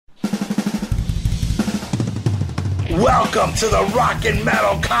Welcome to the Rock and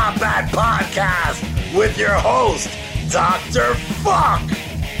Metal Combat Podcast with your host, Dr. Fuck,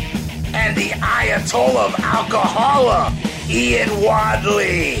 and the Ayatollah of Alcohola, Ian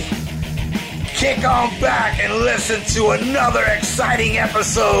Wadley. Kick on back and listen to another exciting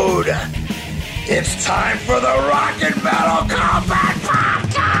episode. It's time for the Rock and Metal Combat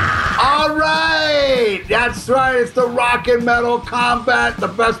Podcast! All right! That's right, it's the Rock and Metal Combat, the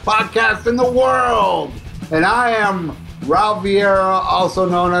best podcast in the world. And I am Ralph Vieira, also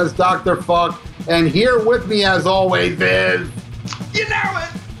known as Dr. Fuck. And here with me, as always, is... You know it!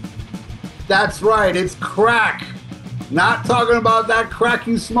 That's right, it's Crack. Not talking about that crack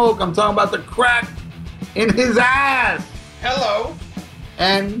you smoke. I'm talking about the crack in his ass. Hello.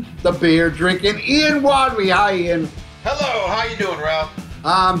 And the beer drinking Ian Wadley. Hi, Ian. Hello, how you doing, Ralph?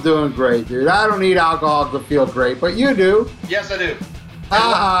 I'm doing great, dude. I don't need alcohol to feel great, but you do. Yes, I do.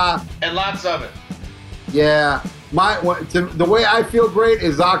 And lots of it. Yeah, the way I feel great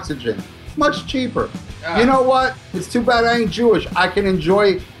is oxygen. It's much cheaper. You know what? It's too bad I ain't Jewish. I can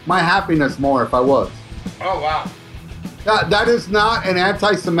enjoy my happiness more if I was. Oh, wow. That is not an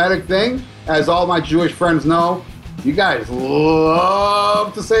anti-Semitic thing, as all my Jewish friends know. You guys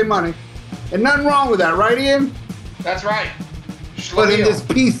love to save money. And nothing wrong with that, right, Ian? That's right. But in this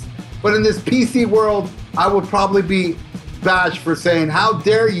PC world, I would probably be bashed for saying, how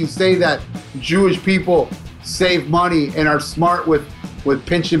dare you say that Jewish people save money and are smart with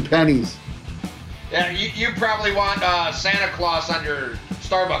pinching pennies. Yeah, you probably want Santa Claus on your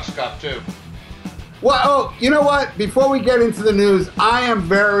Starbucks cup, too. Well, oh, you know what? Before we get into the news, I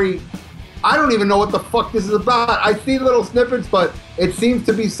don't even know what the fuck this is about. I see little snippets, but it seems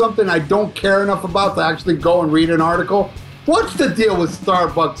to be something I don't care enough about to actually go and read an article. What's the deal with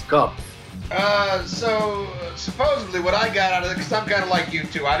Starbucks cups? So supposedly what I got out of it, because I'm kind of like you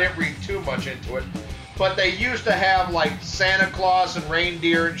too, I didn't read too much into it, but they used to have like Santa Claus and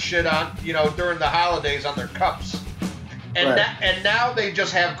reindeer and shit on, during the holidays on their cups. And, right. And now they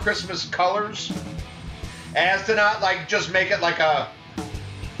just have Christmas colors as to not like just make it like a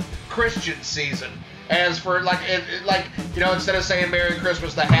Christian season. As for instead of saying Merry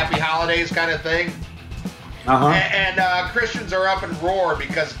Christmas, the Happy Holidays kind of thing. Uh-huh. And Christians are up and roar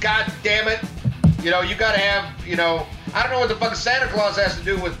because, god damn it, you got to have, I don't know what the fuck Santa Claus has to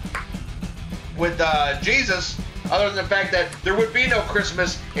do with Jesus, other than the fact that there would be no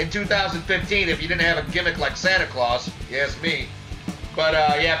Christmas in 2015 if you didn't have a gimmick like Santa Claus, you ask me. But,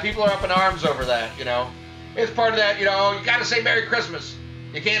 yeah, people are up in arms over that, It's part of that, you got to say Merry Christmas.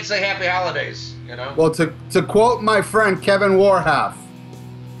 You can't say Happy Holidays, Well, to quote my friend Kevin Warhalf,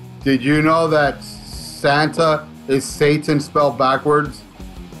 did you know that Santa is Satan spelled backwards?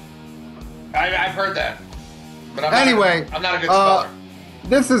 I've heard that. But I'm not a good speller.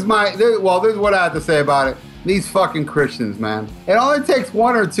 This is what I have to say about it. These fucking Christians, man. It only takes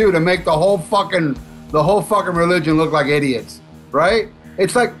one or two to make the whole fucking religion look like idiots, right?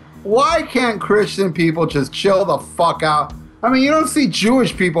 It's like, why can't Christian people just chill the fuck out? I mean, you don't see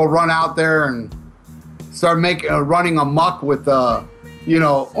Jewish people run out there and start running amok with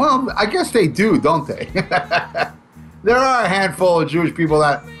well, I guess they do, don't they? There are a handful of Jewish people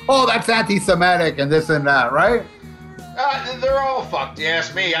that's anti-Semitic and this and that, right? They're all fucked, you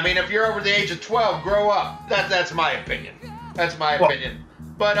ask me. I mean, if you're over the age of 12, grow up. That's my opinion. That's my opinion.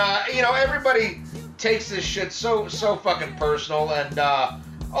 But, everybody takes this shit so fucking personal, and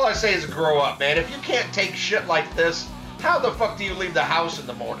all I say is grow up, man. If you can't take shit like this, how the fuck do you leave the house in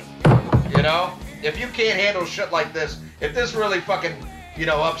the morning? If you can't handle shit like this, if this really fucking,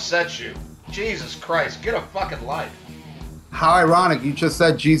 upsets you, Jesus Christ, get a fucking life. How ironic, you just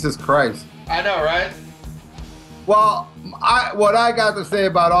said Jesus Christ. I know, right? Well, what I got to say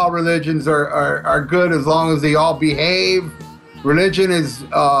about all religions are good as long as they all behave. Religion is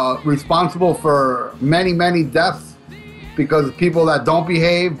responsible for many, many deaths because of people that don't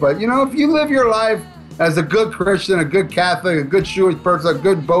behave. But, if you live your life as a good Christian, a good Catholic, a good Jewish person, a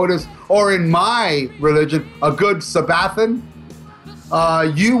good Buddhist, or in my religion, a good Sabbathan,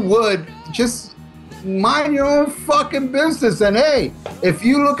 you would just mind your own fucking business. And hey, if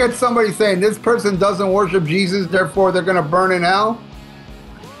you look at somebody saying this person doesn't worship Jesus, therefore they're going to burn in hell,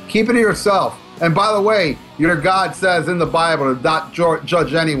 keep it to yourself. And by the way, your God says in the Bible to not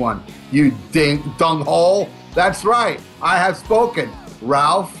judge anyone, you dung hole. That's right. I have spoken.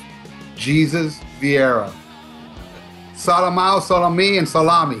 Ralph Jesus Vieira. Salamao, Salami, and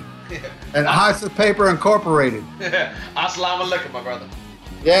Salami. And House of Paper Incorporated. Assalamu alaikum, my brother.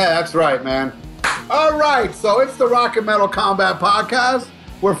 Yeah, that's right, man. All right, so it's the Rock and Metal Combat Podcast.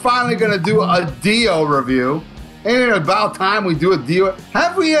 We're finally going to do a Dio review. Ain't it about time we do a Dio?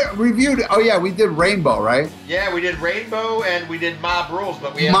 Have we reviewed? Oh yeah, we did Rainbow, right? Yeah, we did Rainbow and we did Mob Rules,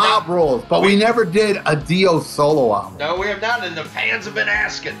 but we have Mob Rules, but we never did a Dio solo album. No, we have not, and the fans have been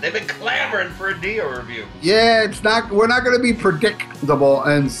asking. They've been clamoring for a Dio review. Yeah, it's not. We're not going to be predictable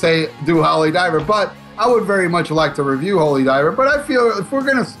and do Holy Diver, but I would very much like to review Holy Diver. But I feel if we're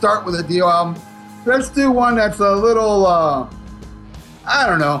going to start with a Dio album, let's do one that's a little, I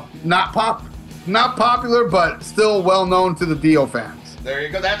don't know, not popular, but still well known to the Dio fans. There you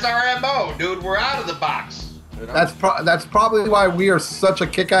go. That's our MO, dude. We're out of the box. You know? That's probably why we are such a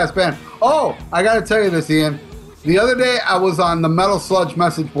kick-ass band. Oh, I got to tell you this, Ian. The other day, I was on the Metal Sludge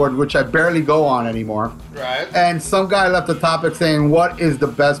message board, which I barely go on anymore. Right. And some guy left a topic saying, "What is the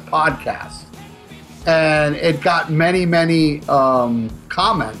best podcast?" And it got many, many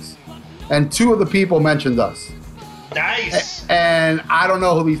comments. And two of the people mentioned us. Nice. And I don't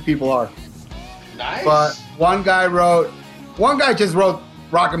know who these people are. Nice. But one guy just wrote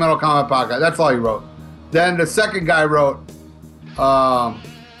Rock and Metal Comment Podcast. That's all he wrote. Then the second guy wrote,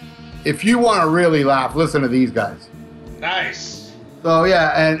 if you want to really laugh, listen to these guys. Nice. So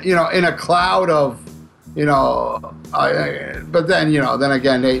yeah, and in a cloud of, but then then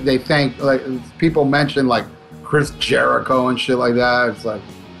again they thank, like, people mention like Chris Jericho and shit like that. It's like,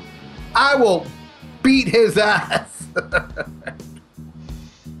 I will beat his ass.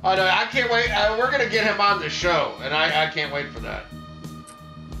 Oh, no, I can't wait. We're going to get him on the show, and I can't wait for that.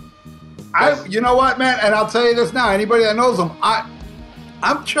 You know what, man? And I'll tell you this now. Anybody that knows him,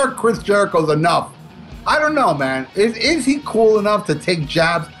 I'm sure Chris Jericho's enough. I don't know, man. Is he cool enough to take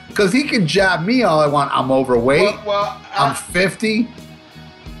jabs? Because he can jab me all I want. I'm overweight. I'm 50.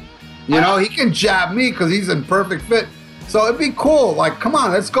 He can jab me because he's in perfect fit. So it'd be cool. Like, come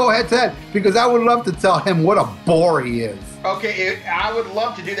on, let's go head to head. Because I would love to tell him what a bore he is. Okay, I would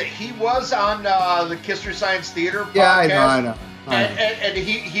love to do that. He was on the Kiss Through Science Theater podcast. Yeah, I know. And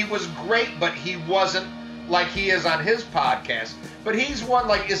he was great, but he wasn't like he is on his podcast. But he's one,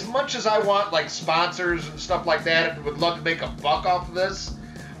 like, as much as I want, like, sponsors and stuff like that, and would love to make a buck off of this,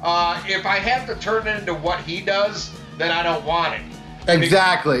 if I have to turn it into what he does, then I don't want it.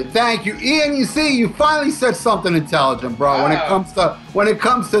 Exactly. Thank you, Ian. You see, you finally said something intelligent, bro. When it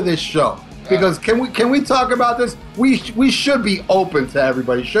comes to this show. Because can we talk about this? We should be open to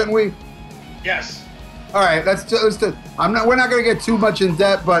everybody, shouldn't we? Yes. All right, let's do. We're not going to get too much in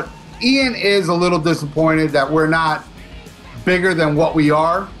depth, but Ian is a little disappointed that we're not bigger than what we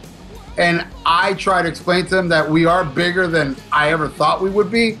are, and I try to explain to him that we are bigger than I ever thought we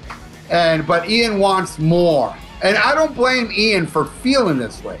would be, but Ian wants more, and I don't blame Ian for feeling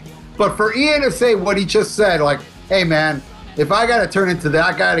this way, but for Ian to say what he just said, like, "Hey, man, if I got to turn into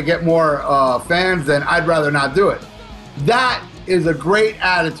that guy to get more fans, then I'd rather not do it." That is a great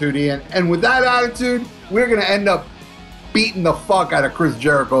attitude, Ian. And with that attitude, we're going to end up beating the fuck out of Chris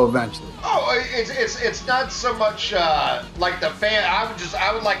Jericho eventually. Oh, it's not so much like the fan. I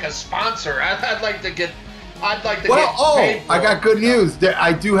would like a sponsor. I'd like to get paid for I got good news.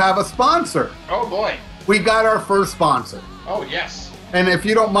 I do have a sponsor. Oh boy. We got our first sponsor. Oh yes. And if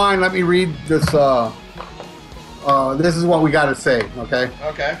you don't mind, let me read this. This is what we got to say, okay?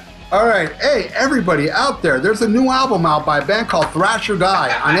 Okay. All right. Hey, everybody out there, there's a new album out by a band called Thrash or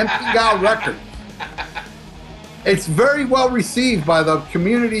Die on MP Gal Records. It's very well received by the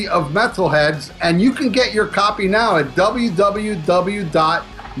community of metalheads, and you can get your copy now at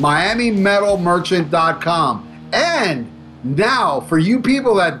www.miamimetalmerchant.com. And now, for you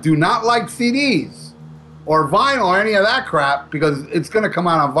people that do not like CDs or vinyl or any of that crap, because it's going to come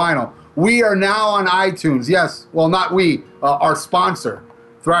out on vinyl, we are now on iTunes. Yes, well, not we. Our sponsor,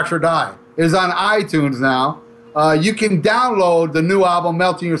 Thrash or Die, is on iTunes now. You can download the new album,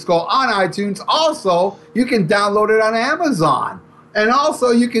 Melting Your Skull, on iTunes. Also, you can download it on Amazon. And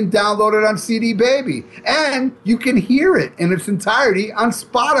also, you can download it on CD Baby. And you can hear it in its entirety on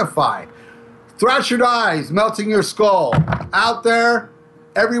Spotify. Thrash or Die's Melting Your Skull. Out there,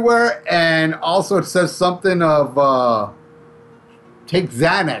 everywhere. And also, it says something of... take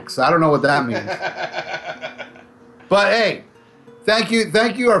Xanax. I don't know what that means. But hey, thank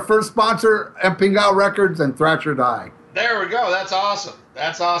you. Our first sponsor, Empingal Records and Thrash or Die. There we go. That's awesome.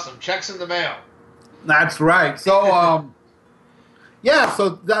 Checks in the mail. That's right. So, yeah, so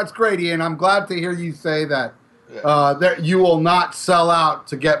that's great, Ian. I'm glad to hear you say that that you will not sell out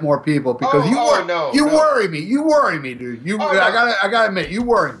to get more people because you worry me. You worry me, dude. I gotta admit, you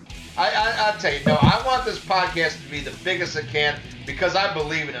worry me. I'll tell you, no, I want this podcast to be the biggest it can because I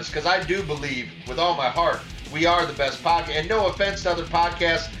believe in us, because I do believe with all my heart we are the best podcast. And no offense to other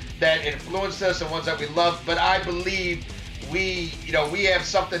podcasts that influenced us and ones that we love, but I believe we have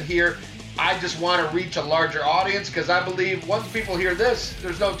something here. I just want to reach a larger audience because I believe once people hear this,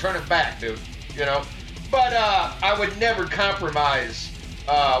 there's no turning back, dude. You know? But I would never compromise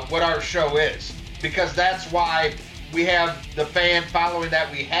what our show is, because that's why we have the fan following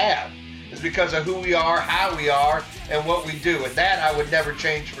that we have. Is because of who we are, how we are, and what we do. And that I would never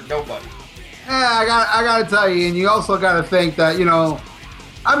change for nobody. Yeah, I got to tell you, and you also got to think that, you know,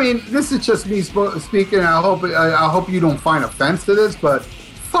 I mean, this is just me speaking. I hope you don't find offense to this, but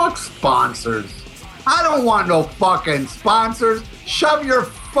fuck sponsors. I don't want no fucking sponsors. Shove your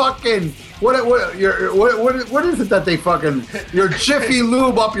fucking what is it that they fucking your Jiffy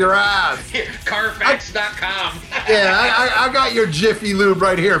Lube up your ass? Carfax.com. Yeah, I got your Jiffy Lube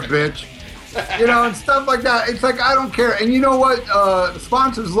right here, bitch. You know, and stuff like that. It's like, I don't care. And you know what?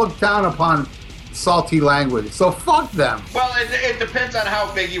 Sponsors look down upon salty language. So fuck them. Well, it depends on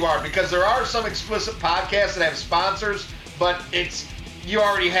how big you are, because there are some explicit podcasts that have sponsors, but you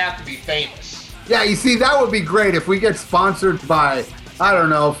already have to be famous. Yeah, you see, that would be great if we get sponsored by, I don't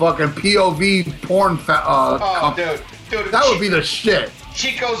know, fucking POV porn company. Dude. That would be the shit.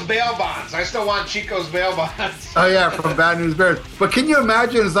 Chico's Bail Bonds. I still want Chico's Bail Bonds. Oh yeah, from Bad News Bears. But can you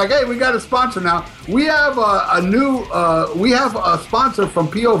imagine? It's like, hey, we got a sponsor now. We have we have a sponsor from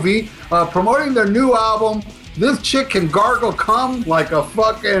POV promoting their new album. This chick can gargle cum like a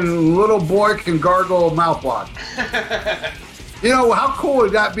fucking little boy can gargle mouthwash. You know, how cool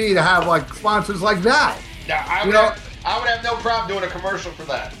would that be to have like sponsors like that? Yeah, I would have no problem doing a commercial for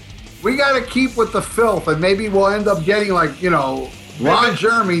that. We got to keep with the filth, and maybe we'll end up getting like, you know, Ron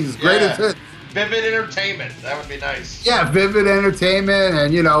Jeremy's greatest hit. Vivid Entertainment. That would be nice. Yeah, Vivid Entertainment,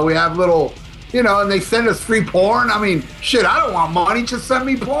 and, you know, we have little, you know, and they send us free porn. I mean, shit, I don't want money. Just send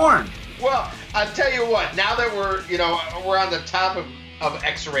me porn. Well, I'll tell you what. Now that we're on the top of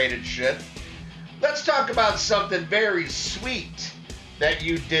X-rated shit, let's talk about something very sweet that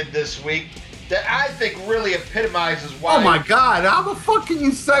you did this week that I think really epitomizes why. Oh my God! How the fuck can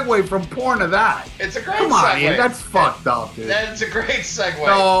you segue from porn to that? It's a great segue. Come on, segue. Ian, that's fucked up, dude. That's a great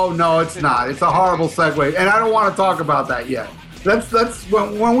segue. No, it's not. It's a horrible segue, and I don't want to talk about that yet. That's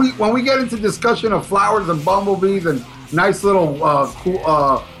when we get into discussion of flowers and bumblebees and nice little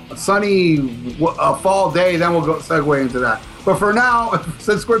cool, sunny fall day, then we'll go segue into that. But for now,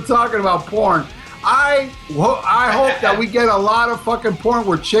 since we're talking about porn, I hope that we get a lot of fucking porn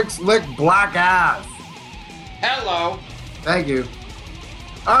where chicks lick black ass. Hello. Thank you.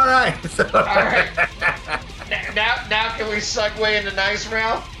 All right. All right. Now can we segue into nice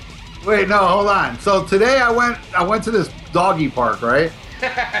round? Wait, no, hold on. So today I went to this doggy park, right?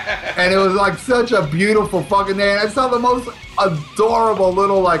 And it was like such a beautiful fucking day. And I saw the most adorable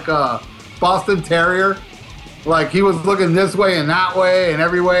little like Boston Terrier. Like, he was looking this way and that way and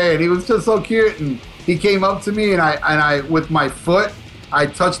every way, and he was just so cute. And he came up to me, and I with my foot, I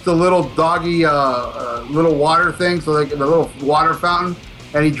touched the little doggy little water thing, so like the little water fountain,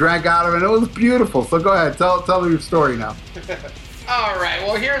 and he drank out of it. And it was beautiful. So go ahead, tell your story now. All right.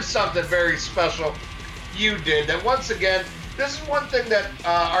 Well, here's something very special you did. That once again, this is one thing that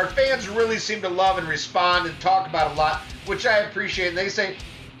our fans really seem to love and respond and talk about a lot, which I appreciate. And they say,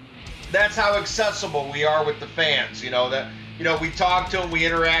 that's how accessible we are with the fans, you know, that, you know, we talk to them, we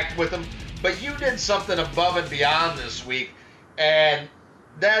interact with them, but you did something above and beyond this week, and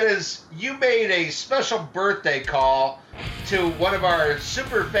that is you made a special birthday call to one of our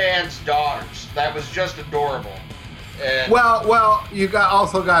super fans' daughters. That was just adorable. And well, you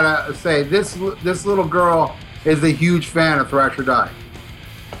also gotta say this little girl is a huge fan of Thrasher Die.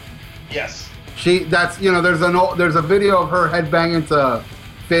 Yes. There's a video of her headbanging to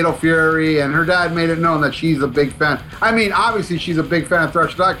Fatal Fury, and her dad made it known that she's a big fan. I mean, obviously she's a big fan of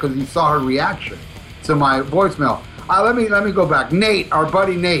Thrasher Die because he saw her reaction to my voicemail. Let me go back. Nate, our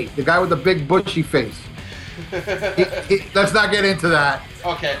buddy Nate, the guy with the big bushy face. Let's not get into that.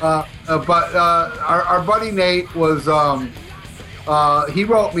 Okay. But our buddy Nate was he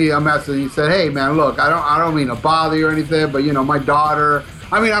wrote me a message. He said, "Hey man, look, I don't mean to bother you or anything, but you know my daughter.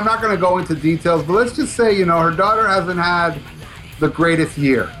 I mean, I'm not going to go into details, but let's just say, you know, her daughter hasn't had the greatest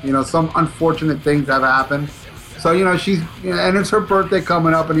year. You know, some unfortunate things have happened. So, you know, and it's her birthday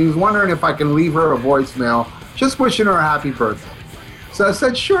coming up, and he was wondering if I can leave her a voicemail, just wishing her a happy birthday." So I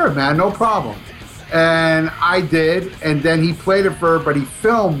said, "Sure, man, no problem." And I did, and then he played it for her, but he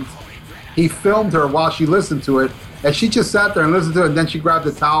filmed her while she listened to it, and she just sat there and listened to it, and then she grabbed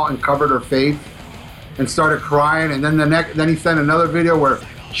a towel and covered her face and started crying, and then he sent another video where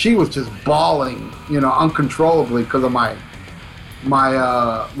she was just bawling, you know, uncontrollably because of my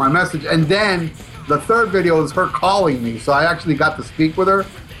message. And then the third video is her calling me, so I actually got to speak with her.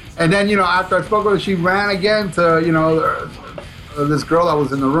 And then, you know, after I spoke with her, she ran again to, you know, this girl that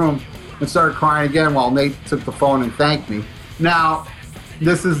was in the room, and started crying again while Nate took the phone and thanked me. Now,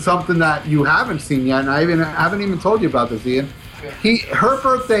 this is something that you haven't seen yet, and I haven't even told you about this, Ian. Her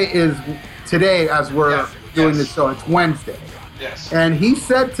birthday is today as we're doing this show. It's Wednesday. Yes. And he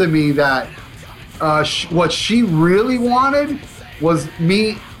said to me that what she really wanted was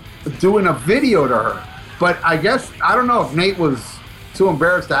me doing a video to her. But I guess, I don't know if Nate was too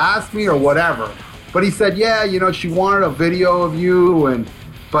embarrassed to ask me or whatever. But he said, yeah, she wanted a video of you,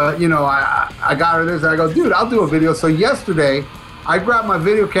 but I got her this. And I go, dude, I'll do a video. So yesterday, I grabbed my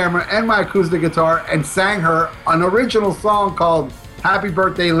video camera and my acoustic guitar and sang her an original song called Happy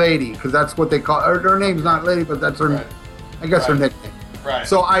Birthday Lady, because that's what they call her. Her name's not Lady, but that's her, I guess her nickname. Right.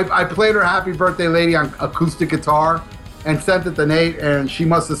 So I played her Happy Birthday Lady on acoustic guitar and sent it to Nate, and she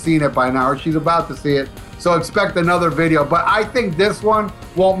must have seen it by now, or she's about to see it. So expect another video. But I think this one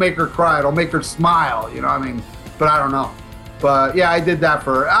won't make her cry. It'll make her smile, But I don't know. But yeah, I did that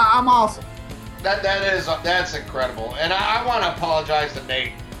for her. I'm awesome. That's incredible. And I want to apologize to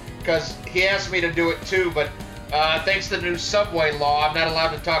Nate, because he asked me to do it too, but thanks to the new subway law, I'm not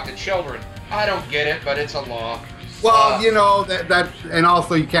allowed to talk to children. I don't get it, but it's a law. Well, that, and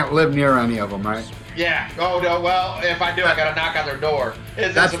also you can't live near any of them, right? Yeah. Oh no. Well, if I do, I gotta knock on their door.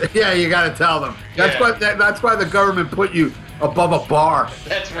 Yeah, you gotta tell them. That's why the government put you above a bar.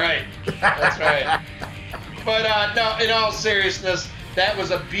 That's right. That's right. But no, in all seriousness, that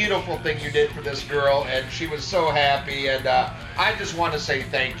was a beautiful thing you did for this girl, and she was so happy. And I just want to say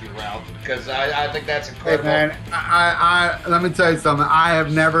thank you, Ralph, because I think that's incredible. Hey man, I let me tell you something. I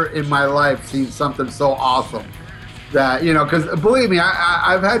have never in my life seen something so awesome. That because believe me,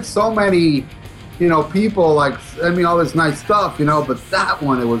 I've had so many, people like send me all this nice stuff, but that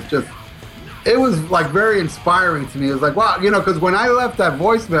one, it was like very inspiring to me. It was like, wow, because when I left that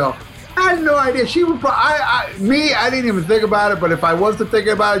voicemail, I had no idea. She would I didn't even think about it, but if I was to think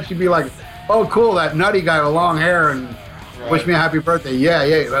about it, she'd be like, oh, cool, that nutty guy with long hair and wish me a happy birthday.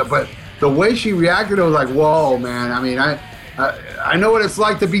 Yeah. But the way she reacted, it was like, whoa, man. I mean, I know what it's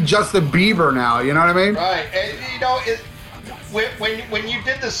like to be Justin Bieber now. You know what I mean? Right. And, when you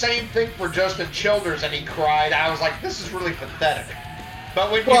did the same thing for Justin Childers and he cried, I was like, this is really pathetic.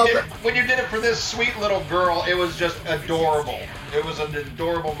 But when you did it for this sweet little girl, it was just adorable. It was an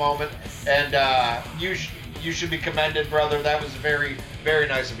adorable moment, and you should be commended, brother. That was very, very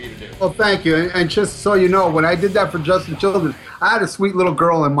nice of you to do. Well, thank you. And just so you know, when I did that for Justin Childers, I had a sweet little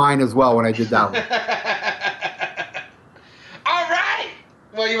girl in mind as well when I did that one. All right.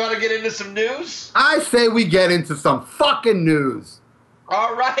 Well, you want to get into some news? I say we get into some fucking news.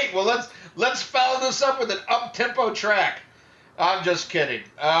 All right. Well, let's follow this up with an up-tempo track. I'm just kidding.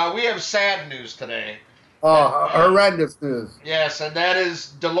 We have sad news today. Horrendous news. Yes, and that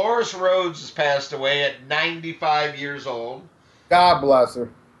is Dolores Rhodes has passed away at 95 years old. God bless her.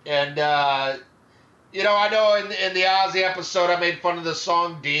 And, I know in the Ozzy episode I made fun of the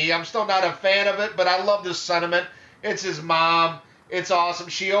song D. I'm still not a fan of it, but I love the sentiment. It's his mom. It's awesome.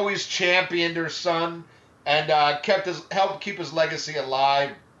 She always championed her son and helped keep his legacy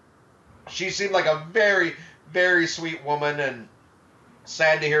alive. She seemed like a very, very sweet woman, and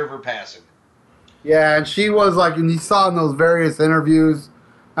sad to hear of her passing. Yeah, and she was like, and you saw in those various interviews,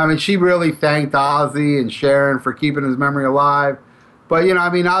 I mean, she really thanked Ozzy and Sharon for keeping his memory alive. But,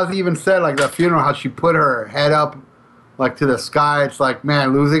 Ozzy even said, like, the funeral, how she put her head up, like, to the sky. It's like,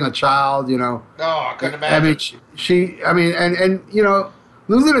 man, losing a child, Oh, I couldn't imagine. I mean, and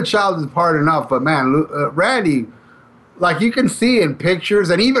losing a child is hard enough, but, man, Randy, like, you can see in pictures,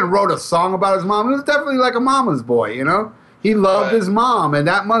 and he even wrote a song about his mom. It was definitely like a mama's boy, He loved his mom, and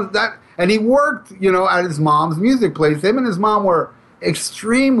and he worked, at his mom's music place. Him and his mom were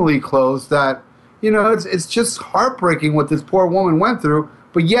extremely close. That, it's just heartbreaking what this poor woman went through.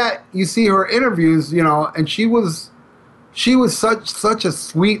 But yet, you see her interviews, and she was such a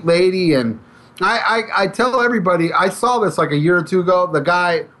sweet lady. And I tell everybody, I saw this like a year or two ago. The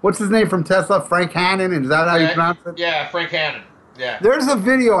guy, what's his name from Tesla? Frank Hannon. Is that how you pronounce it? Yeah, Frank Hannon. Yeah. There's a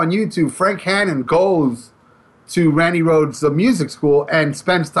video on YouTube. Frank Hannon goes to Randy Rhodes' music school and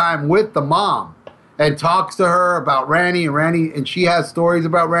spends time with the mom and talks to her about Randy, and she has stories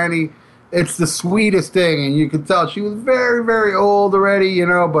about Randy. It's the sweetest thing, and you can tell she was very, very old already,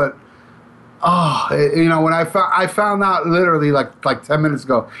 but when I found out literally like 10 minutes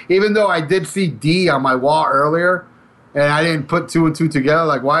ago, even though I did see D on my wall earlier, and I didn't put two and two together,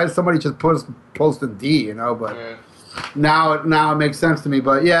 like, why is somebody just posting D, but now it makes sense to me.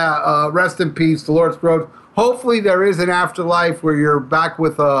 But yeah, rest in peace, Dolores Rhodes. Hopefully there is an afterlife where you're back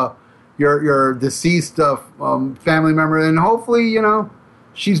with your deceased family member, and hopefully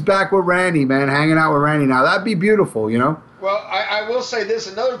she's back with Randy, man, hanging out with Randy now. That'd be beautiful, Well, I will say this.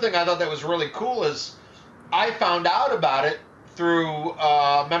 Another thing I thought that was really cool is I found out about it through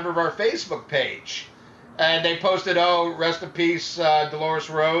a member of our Facebook page. And they posted, oh, rest in peace, Dolores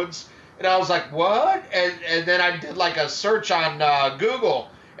Rhodes. And I was like, what? And then I did like a search on Google,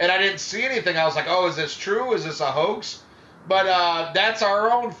 and I didn't see anything. I was like, oh, is this true? Is this a hoax? But that's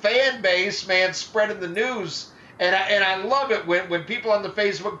our own fan base, man, spreading the news. And I love it when people on the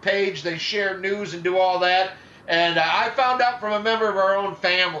Facebook page, they share news and do all that. And I found out from a member of our own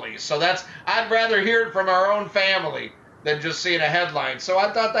family. So I'd rather hear it from our own family than just seeing a headline. So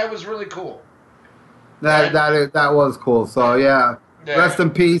I thought that was really cool. That was cool. So yeah. Rest in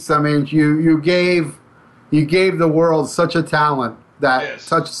peace. I mean, you gave the world such a talent that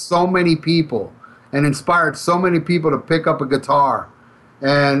touched so many people and inspired so many people to pick up a guitar.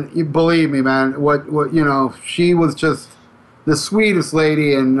 And you believe me, man, what she was just the sweetest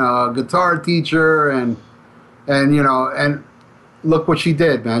lady and guitar teacher and look what she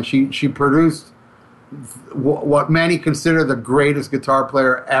did, man. She produced what many consider the greatest guitar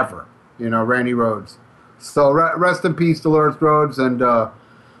player ever, Randy Rhoads. So rest in peace, Dolores Rhodes, and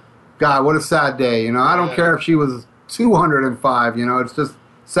God, what a sad day. I don't care if she was 205. It's just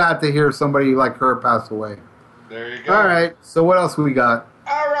sad to hear somebody like her pass away. There you go. All right, so what else we got?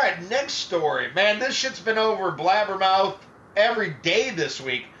 All right, next story. Man, this shit's been over Blabbermouth every day this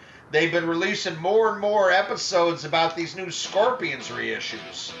week. They've been releasing more and more episodes about these new Scorpions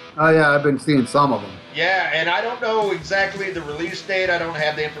reissues. Oh, yeah, I've been seeing some of them. Yeah, and I don't know exactly the release date. I don't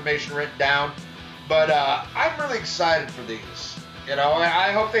have the information written down. But I'm really excited for these.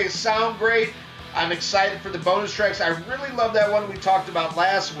 I hope they sound great. I'm excited for the bonus tracks. I really love that one we talked about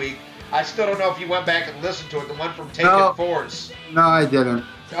last week. I still don't know if you went back and listened to it, the one from Taken Force. No, I didn't.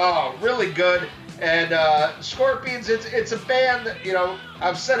 Oh, really good. And Scorpions, it's a band that,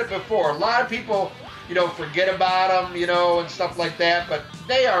 I've said it before. A lot of people, forget about them, and stuff like that. But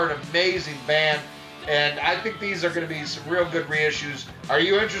they are an amazing band. And I think these are going to be some real good reissues. Are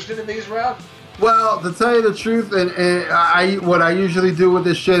you interested in these, Ralph? Well, to tell you the truth, and what I usually do with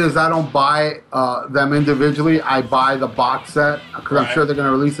this shit is I don't buy them individually. I buy the box set because I'm sure they're going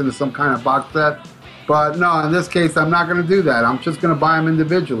to release it in some kind of box set. But no, in this case, I'm not going to do that. I'm just going to buy them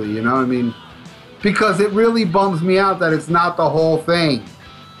individually, because it really bums me out that it's not the whole thing.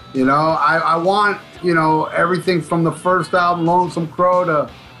 I want, everything from the first album, Lonesome Crow,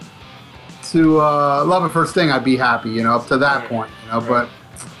 to Love at First Sting. I'd be happy, up to that point, but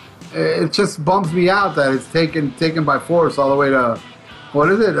it just bums me out that it's taken by force all the way to, what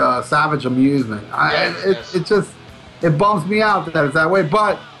is it, Savage Amusement. It bums me out that it's that way,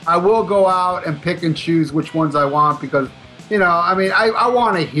 but I will go out and pick and choose which ones I want because, I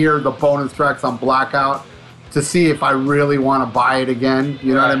want to hear the bonus tracks on Blackout to see if I really want to buy it again,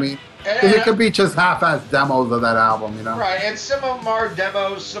 you know what I mean? Because it could be just half-ass demos of that album, Right, and some of them are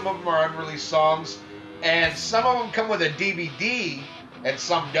demos, some of them are unreleased songs, and some of them come with a DVD, and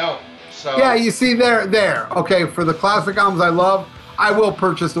some don't. So yeah, you see, there. Okay, for the classic albums I love, I will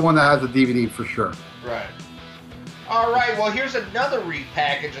purchase the one that has a DVD for sure. Right. All right, well, here's another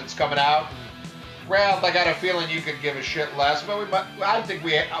repackage that's coming out. Ralph, I got a feeling you could give a shit less, but I think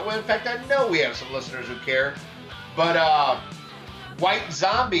in fact, I know we have some listeners who care. But White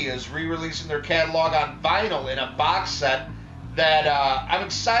Zombie is re-releasing their catalog on vinyl in a box set that I'm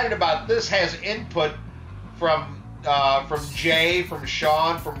excited about. This has input from Jay, from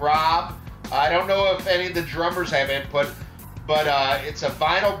Sean, from Rob. I don't know if any of the drummers have input, but it's a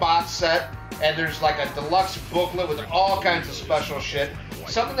vinyl box set, and there's like a deluxe booklet with all kinds of special shit.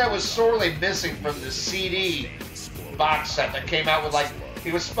 Something that was sorely missing from the CD box set that came out with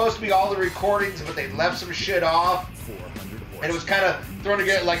it was supposed to be all the recordings, but they left some shit off, and it was kind of thrown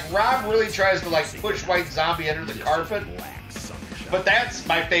together. Rob really tries to push White Zombie under the carpet, but that's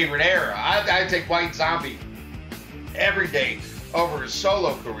my favorite era. I take White Zombie every day over his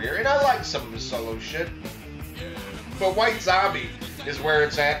solo career, and I like some of his solo shit, but White Zombie is where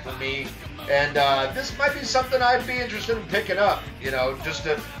it's at for me, and this might be something I'd be interested in picking up, just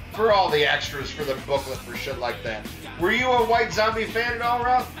for all the extras for the booklet for shit like that. Were you a White Zombie fan at all,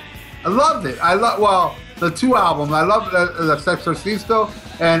 Ralph? I loved it. The two albums. I love the Sexorcisto,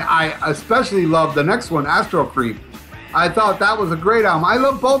 and I especially love the next one, Astro Creep. I thought that was a great album. I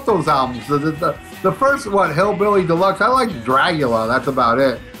love both those albums. The first one, Hillbilly Deluxe, I like Dragula. That's about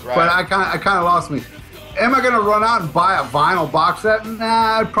it. Right. But I kind of lost me. Am I going to run out and buy a vinyl box set?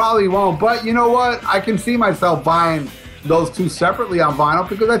 Nah, I probably won't. But you know what? I can see myself buying those two separately on vinyl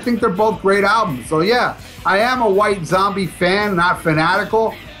because I think they're both great albums. So yeah, I am a White Zombie fan, not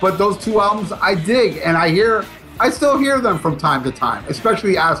fanatical, but those two albums I dig, and I still hear them from time to time,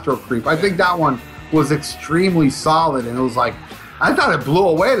 especially Astro Creep. I think that one was extremely solid, and it was like, I thought it blew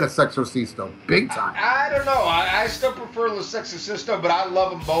away the Sexorcisto big time. I don't know. I still prefer the Sexorcisto, but I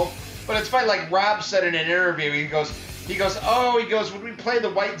love them both. But it's funny, like Rob said in an interview, he goes, when we play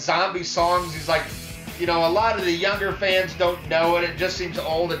the White Zombie songs, he's like, you know, a lot of the younger fans don't know it. It just seems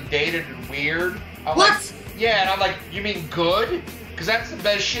old and dated and weird. I'm What? Like, yeah, and I'm like, you mean good? Because that's the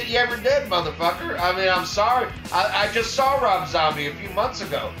best shit you ever did, motherfucker. I mean, I'm sorry. I just saw Rob Zombie a few months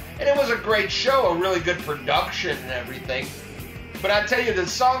ago, and it was a great show, a really good production and everything. But I tell you, the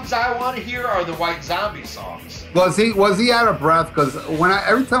songs I want to hear are the White Zombie songs. Was he out of breath? Because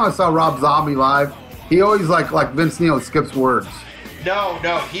every time I saw Rob Zombie live, he always like Vince Neil skips words. No,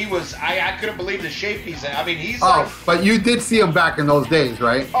 he was. I couldn't believe the shape he's in. I mean, he's but you did see him back in those days,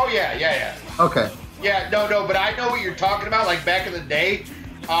 right? Oh yeah. Okay. Yeah, no, but I know what you're talking about. Like back in the day,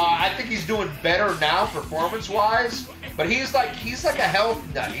 I think he's doing better now performance-wise. But he's like a health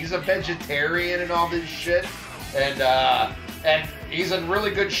nut. He's a vegetarian and all this shit, and he's in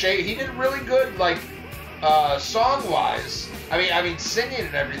really good shape. He did really good, like song-wise. I mean, singing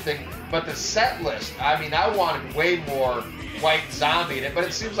and everything. But the set list, I mean, I wanted way more White Zombie in it. But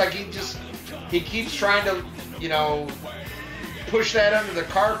it seems like he keeps trying to, you know, push that under the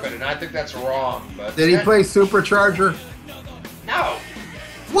carpet, and I think that's wrong. But did he play Supercharger? No.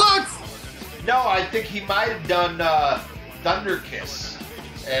 What? No, I think he might have done Thunder Kiss.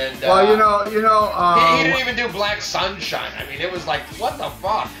 And well, he didn't even do Black Sunshine. I mean, it was like, what the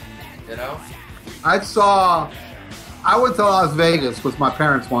fuck, you know? I went to Las Vegas with my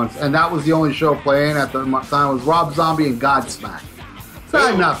parents once, and that was the only show playing at the time. It was Rob Zombie and Godsmack. So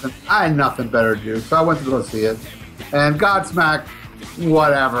I had nothing better to do, so I went to go see it. And Godsmack,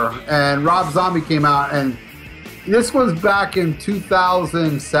 whatever. And Rob Zombie came out, and this was back in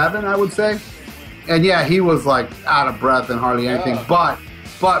 2007, I would say. And yeah, he was like out of breath and hardly anything. But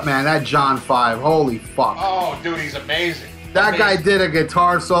man, that John 5, holy fuck. Oh, dude, he's amazing. That guy did a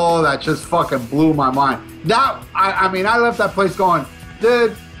guitar solo that just fucking blew my mind. I mean, I left that place going,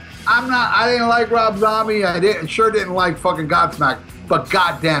 dude, I didn't like Rob Zombie. I sure didn't like fucking Godsmack. But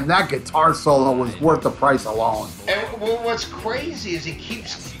goddamn, that guitar solo was worth the price alone. And what's crazy is he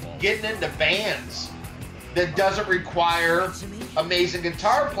keeps getting into bands that doesn't require amazing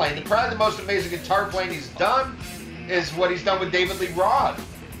guitar playing. Probably the most amazing guitar playing he's done is what he's done with David Lee Roth.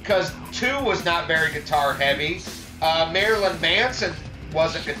 Because 2 was not very guitar heavy. Marilyn Manson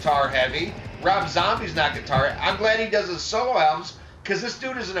wasn't guitar heavy. Rob Zombie's not guitar. I'm glad he does his solo albums because this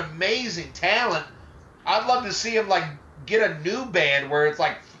dude is an amazing talent. I'd love to see him like get a new band where it's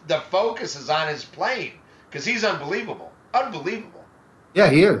like the focus is on his playing because he's unbelievable. Yeah,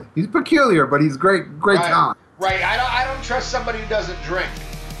 he is. He's peculiar, but he's great talent. Right. I don't trust somebody who doesn't drink,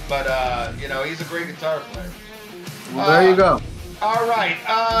 but he's a great guitar player. Well, there you go. All right,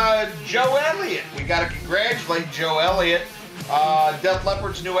 Joe Elliott. We got to congratulate Joe Elliott. Def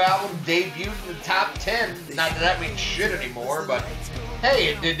Leppard's new album debuted in the top 10. Not that means shit anymore, but hey,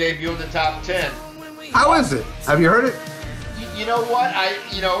 it did debut in the top 10. How is it? Have you heard it? You know what?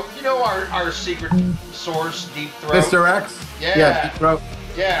 Our secret source, Deep Throat. Mr. X? Yeah. Deep Throat.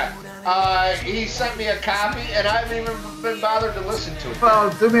 Yeah. He sent me a copy, and I haven't even been bothered to listen to it.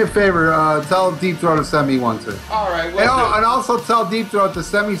 Well, do me a favor. Tell Deep Throat to send me one, too. All right. And also tell Deep Throat to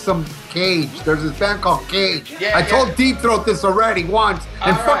send me some Cage. There's this band called Cage. I told Deep Throat this already once,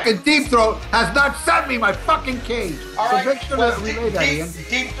 and fucking Deep Throat has not sent me my fucking Cage. All right. Make sure to relay that, Ian.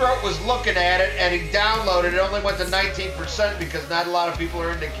 Deep Throat was looking at it, and he downloaded it. It only went to 19% because not a lot of people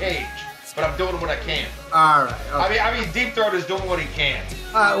are into Cage. But I'm doing what I can. All right. Okay. I mean, Deep Throat is doing what he can.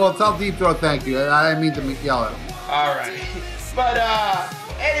 Well, tell Deep Throat thank you. I didn't mean to yell at him. All right. But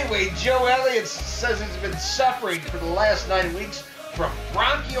anyway, Joe Elliott says he's been suffering for the last 9 weeks from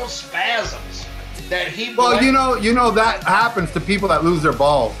bronchial spasms that he. Well, you know that happens to people that lose their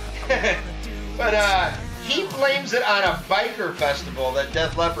balls. But he blames it on a biker festival that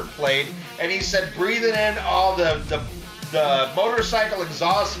Def Leppard played, and he said breathing in all the motorcycle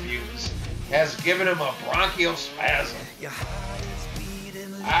exhaust fumes has given him a bronchial spasm.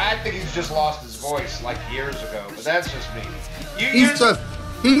 I think he's just lost his voice like years ago, but that's just me. He's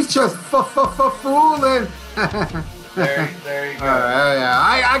just fooling. There you go.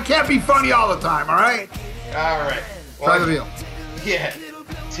 Yeah. I can't be funny all the time, all right? All right. Well, try the deal. Yeah.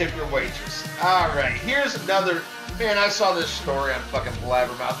 Tip your waitress. All right. Here's another. Man, I saw this story on fucking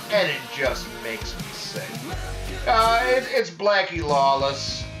Blabbermouth, and it just makes me sick. It's Blackie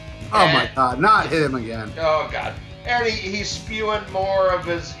Lawless. Oh my God! Not him again. Oh God! And he's spewing more of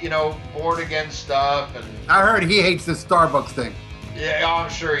his, born again stuff. And I heard he hates this Starbucks thing. Yeah, I'm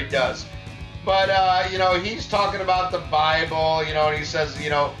sure he does. But he's talking about the Bible, and he says,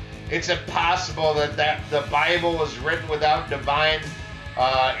 it's impossible that the Bible was written without divine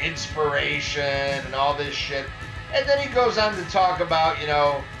inspiration and all this shit. And then he goes on to talk about,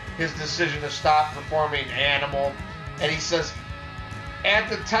 his decision to stop performing Animal. And he says, at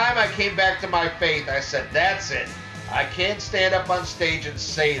the time I came back to my faith, I said, that's it. I can't stand up on stage and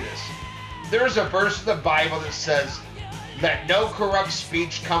say this. There's a verse in the Bible that says, let no corrupt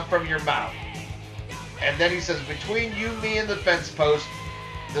speech come from your mouth. And then he says, between you, me, and the fence post,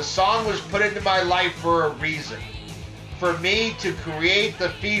 the song was put into my life for a reason. For me to create the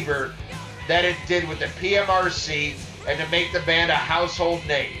fever that it did with the PMRC and to make the band a household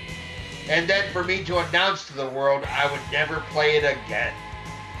name. And then for me to announce to the world I would never play it again.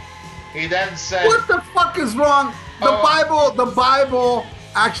 He then said, what the fuck is wrong? The Bible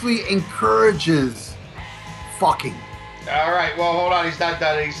actually encourages fucking. All right, well, hold on. He's not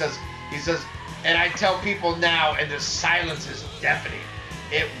done. He says, and I tell people now, and the silence is deafening.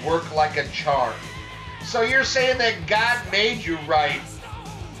 It worked like a charm. So you're saying that God made you write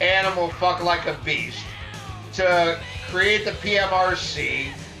Animal Fuck Like a Beast to create the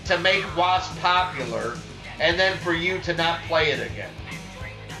PMRC, to make Wasp popular, and then for you to not play it again.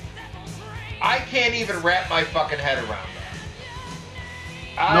 I can't even wrap my fucking head around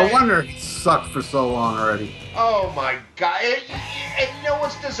that. No wonder it sucked for so long already. Oh my God. And you know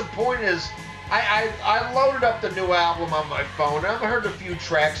what's disappointing is I loaded up the new album on my phone. I've heard a few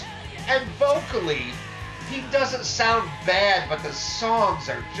tracks, and vocally, he doesn't sound bad, but the songs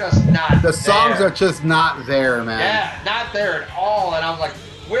are just not The songs there. are just not there, man. Yeah, not there at all. And I'm like,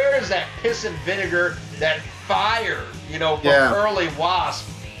 where is that piss and vinegar, that fire, from early Wasp?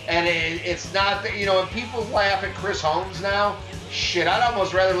 And it's not, and people laugh at Chris Holmes now. Shit, I'd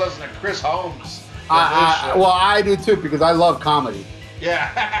almost rather listen to Chris Holmes. I do too, because I love comedy.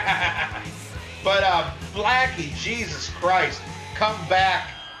 Yeah. But Blackie, Jesus Christ, come back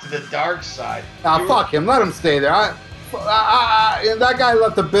to the dark side. Fuck him. Let him stay there. That guy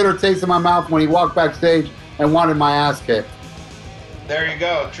left a bitter taste in my mouth when he walked backstage and wanted my ass kicked. There you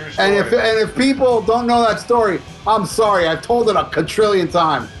go. True story. And if people don't know that story, I'm sorry. I've told it a quadrillion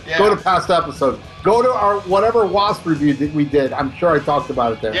times. Yeah. Go to past episodes. Go to our whatever Wasp review that we did. I'm sure I talked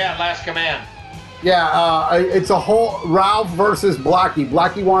about it there. Yeah, Last Command. Yeah, it's a whole Ralph versus Blackie.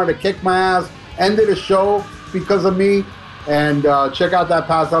 Blackie wanted to kick my ass, ended the show because of me. And check out that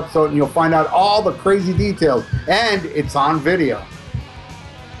past episode and you'll find out all the crazy details. And it's on video.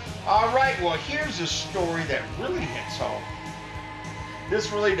 All right, well, here's a story that really hits home.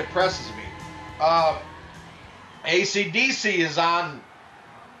 This really depresses me. AC/DC is on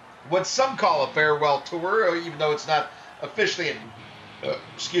what some call a farewell tour, even though it's not officially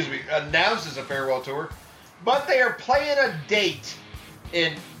announced as a farewell tour. But they are playing a date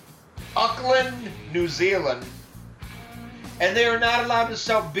in Auckland, New Zealand, and they are not allowed to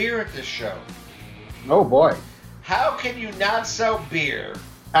sell beer at this show. Oh boy. How can you not sell beer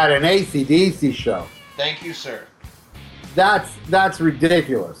At an AC/DC show? Thank you, sir. That's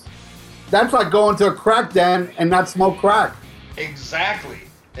ridiculous. That's like going to a crack den and not smoke crack. Exactly.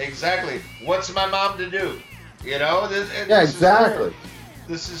 What's my mom to do? Exactly.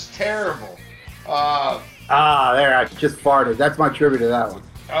 This is terrible. There, I just farted. That's my tribute to that one.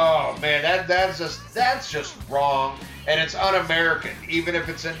 Oh man, that's just wrong, and it's un-American. Even if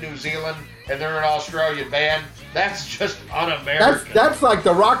it's in New Zealand and they're an Australian band, that's just un-American. That's like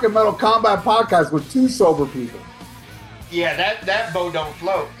the Rock and Metal Combat podcast with two sober people. Yeah, that boat don't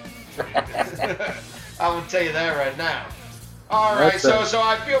float. I'm gonna tell you that right now. All right, so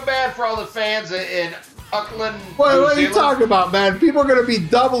I feel bad for all the fans in Auckland. What are you talking about, man? People are gonna be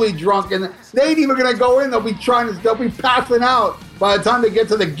doubly drunk, and they ain't even gonna go in. They'll be passing out by the time they get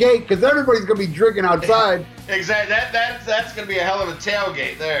to the gate because everybody's gonna be drinking outside. Exactly. That's gonna be a hell of a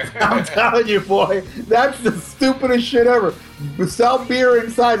tailgate there. I'm telling you, boy, that's the stupidest shit ever. Sell beer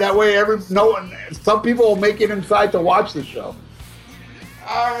inside. That way, some people will make it inside to watch the show.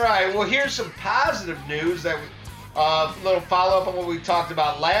 All right. Well, here's some positive news that little follow up on what we talked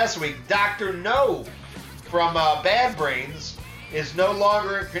about last week. Dr. No from Bad Brains is no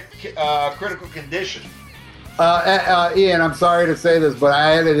longer in critical condition. Ian, I'm sorry to say this, but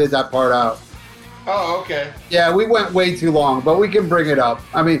I edited that part out. Oh, okay. Yeah, we went way too long, but we can bring it up.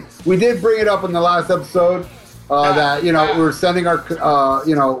 I mean, we did bring it up in the last episode that, we were sending our,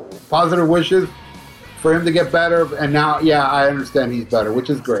 positive wishes for him to get better. And now, I understand he's better, which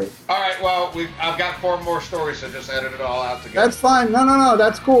is great. All right, well, I've got 4 more stories, so just edit it all out together. That's fine. No,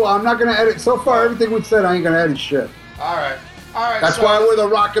 that's cool. I'm not going to edit. So far, everything we've said, I ain't going to edit shit. All right. That's why we're the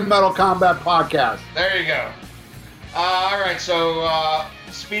Rock and Metal Combat podcast. There you go. All right, so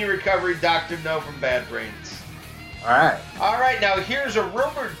speedy recovery, Dr. No from Bad Brains. All right. All right, now here's a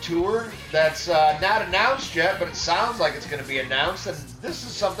rumored tour that's not announced yet, but it sounds like it's going to be announced, and this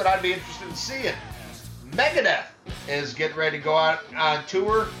is something I'd be interested in seeing. Megadeth is getting ready to go out on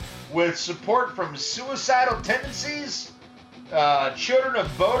tour with support from Suicidal Tendencies, Children of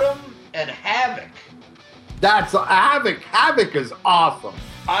Bodom, and Havoc. That's Havoc. Havoc is awesome.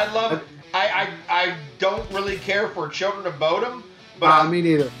 I love it. I don't really care for Children of Bodom, but Me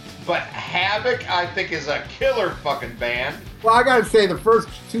neither. But Havoc, I think, is a killer fucking band. Well, I gotta say, the first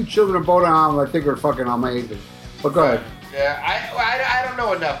two Children of Bodom albums, I think, are fucking amazing. But go ahead. Yeah, I don't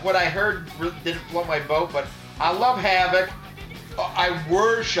know enough. What I heard didn't float my boat, but I love Havoc. I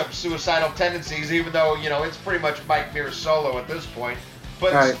worship Suicidal Tendencies, even though, you know, it's pretty much Mike Muir's solo at this point.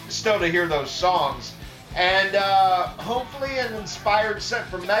 But right. Still to hear those songs. And hopefully an inspired set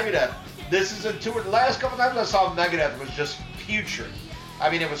from Megadeth. This is a tour. The last couple times I saw Megadeth was just putrid. I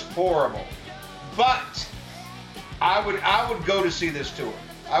mean, it was horrible. But I would go to see this tour.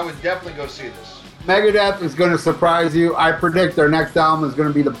 I would definitely go see this. Megadeth is going to surprise you. I predict their next album is going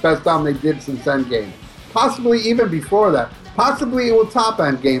to be the best album they did since Endgame. Possibly even before that. Possibly it will top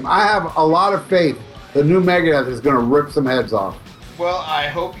Endgame. I have a lot of faith the new Megadeth is going to rip some heads off. Well, I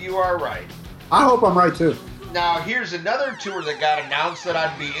hope you are right. I hope I'm right, too. Now, here's another tour that got announced that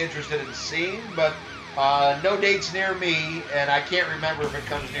I'd be interested in seeing, but no dates near me, and I can't remember if it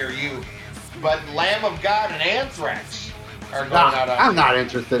comes near you. But Lamb of God and Anthrax are going out on I'm not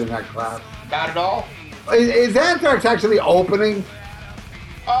interested in that class. Not at all? Is Anthrax actually opening?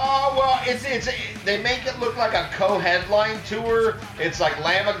 Well, they make it look like a co-headline tour. It's like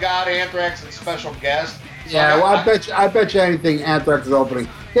Lamb of God, Anthrax, and special guest. So Yeah, well, I bet you anything Anthrax is opening.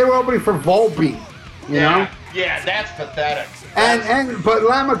 They were opening for Volbeat, you know? Yeah, that's pathetic. But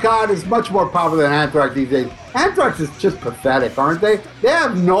Lamb of God is much more popular than Anthrax these days. Anthrax is just pathetic, aren't they? They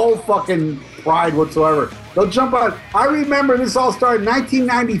have no fucking pride whatsoever. They'll jump out. I remember this all started in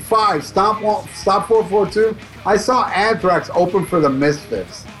 1995. Stop 442. I saw Anthrax open for the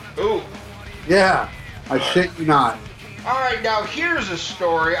Misfits. Ooh. Yeah, I shit you not. All right, now here's a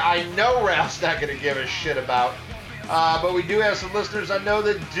story I know Ralph's not going to give a shit about, but we do have some listeners I know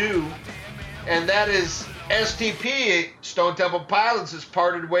that do, and that is STP, Stone Temple Pilots, has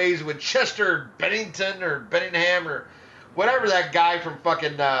parted ways with Chester Bennington or Benningham or whatever that guy from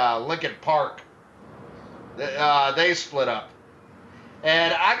fucking Linkin Park. They split up.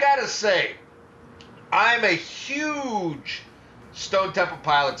 And I gotta say, I'm a huge Stone Temple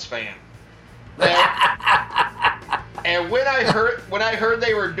Pilots fan. And when I heard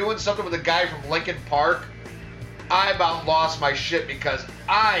they were doing something with a guy from Linkin Park, I about lost my shit because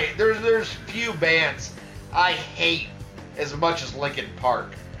there's few bands I hate as much as Linkin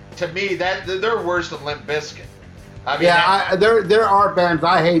Park. To me, that they're worse than Limp Bizkit. I mean, there are bands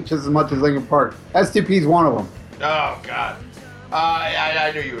I hate just as much as Linkin Park. STP's one of them. Oh God,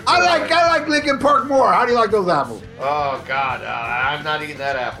 I knew you would. I like Linkin Park more. How do you like those apples? Oh God, I'm not eating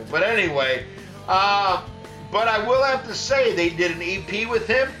that apple. But anyway, but I will have to say they did an EP with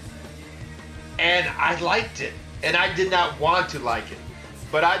him, and I liked it, and I did not want to like it,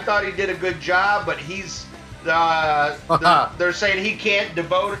 but I thought he did a good job. But they're saying he can't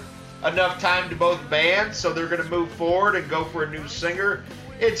devote enough time to both bands, so they're going to move forward and go for a new singer.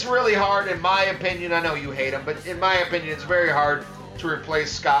 It's really hard, in my opinion. I know you hate him, but in my opinion, it's very hard to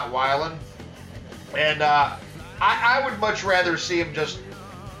replace Scott Weiland. And I would much rather see him just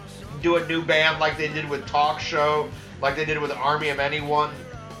do a new band like they did with Talk Show, like they did with Army of Anyone,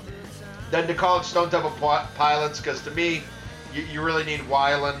 than to call it Stone Temple Pilots, because to me, you really need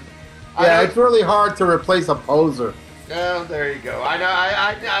Weiland. Yeah, it's really hard to replace a poser. Oh, there you go. I know.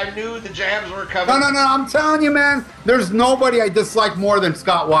 I knew the jams were coming. No. I'm telling you, man. There's nobody I dislike more than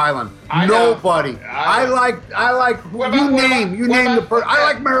Scott Weiland. Nobody. I like. I like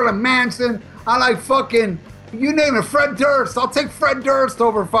Marilyn Manson. I like fucking. You name it. Fred Durst. I'll take Fred Durst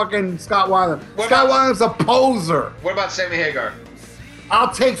over fucking Scott Weiland. Scott Weiland's a poser. What about Sammy Hagar?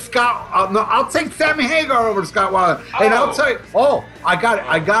 I'll take I'll take Sammy Hagar over Scott Weiland. And I'll tell you. Oh, I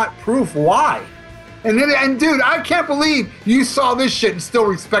got proof why. And dude, I can't believe you saw this shit and still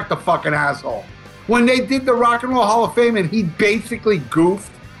respect the fucking asshole. When they did the Rock and Roll Hall of Fame and he basically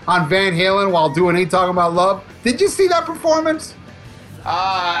goofed on Van Halen while doing Ain't Talking About Love. Did you see that performance?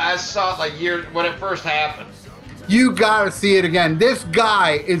 I saw it like years when it first happened. You gotta see it again. This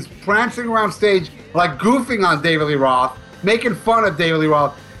guy is prancing around stage like goofing on David Lee Roth, making fun of David Lee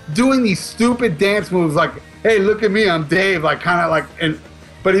Roth, doing these stupid dance moves like, hey, look at me, I'm Dave, like kind of like,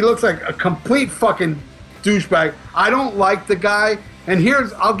 but he looks like a complete fucking douchebag. I don't like the guy. And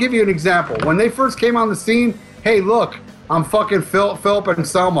I'll give you an example. When they first came on the scene, hey, look, I'm fucking Philip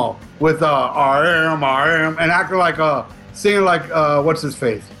Anselmo with I am, and acting like singing like what's his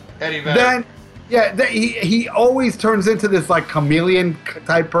face? Eddie Vedder. Then he always turns into this like chameleon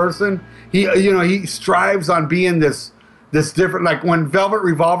type person. He strives on being this different. Like when Velvet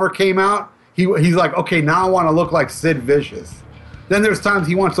Revolver came out, he's like, okay, now I want to look like Sid Vicious. Then there's times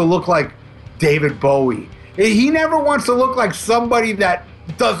he wants to look like David Bowie. He never wants to look like somebody that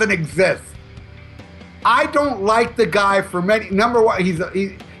doesn't exist. I don't like the guy for many. Number one,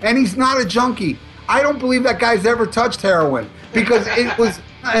 he's not a junkie. I don't believe that guy's ever touched heroin because it was,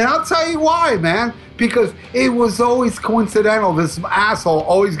 and I'll tell you why, man. Because it was always coincidental. This asshole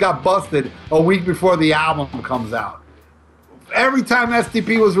always got busted a week before the album comes out. Every time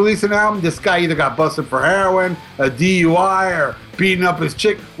SDP was releasing an album, this guy either got busted for heroin, a DUI, or beating up his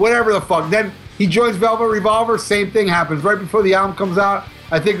chick, whatever the fuck. Then he joins Velvet Revolver, same thing happens. Right before the album comes out,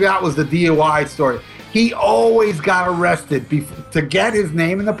 I think that was the DUI story. He always got arrested to get his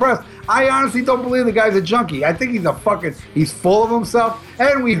name in the press. I honestly don't believe the guy's a junkie. I think he's full of himself.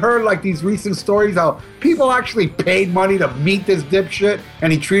 And we heard like these recent stories how people actually paid money to meet this dipshit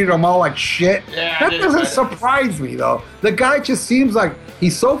and he treated them all like shit. Yeah, that doesn't surprise me though. The guy just seems like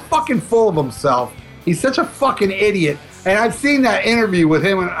he's so fucking full of himself. He's such a fucking idiot. And I've seen that interview with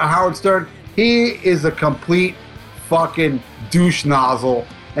him and Howard Stern. He is a complete fucking douche nozzle.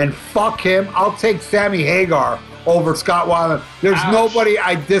 And fuck him. I'll take Sammy Hagar over Scott Weiland. There's nobody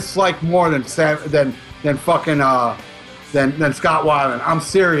I dislike more than Scott Weiland. I'm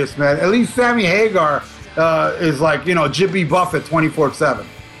serious, man. At least Sammy Hagar is like, Jimmy Buffett 24/7.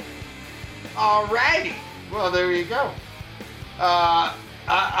 Alrighty. Well, there you go. I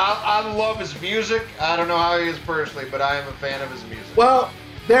love his music. I don't know how he is personally, but I am a fan of his music. Well,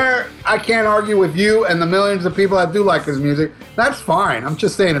 I can't argue with you and the millions of people that do like his music. That's fine. I'm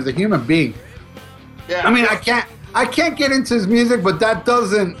just saying, as a human being. Yeah. I mean, I can't get into his music, but that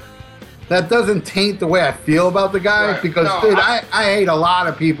doesn't taint the way I feel about the guy. Right. Because, dude, I hate a lot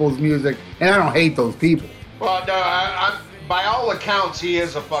of people's music, and I don't hate those people. Well, no, by all accounts, he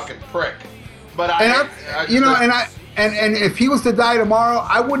is a fucking prick. But And if he was to die tomorrow,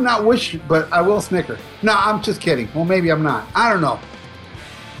 I would not wish, but I will snicker. No, I'm just kidding. Well, maybe I'm not. I don't know.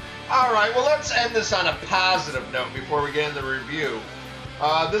 All right, well, let's end this on a positive note before we get into the review.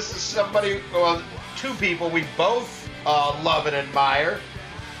 This is two people we both love and admire,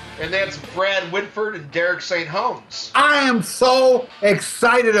 and that's Brad Whitford and Derek St. Holmes. I am so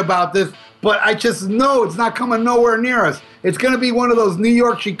excited about this, but I just know it's not coming nowhere near us. It's going to be one of those New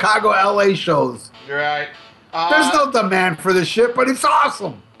York, Chicago, LA shows. You're right. There's no demand for this shit, but it's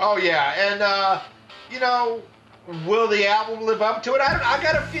awesome. Oh, yeah, and, will the album live up to it? I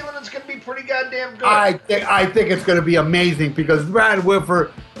got a feeling it's going to be pretty goddamn good. I think it's going to be amazing because Brad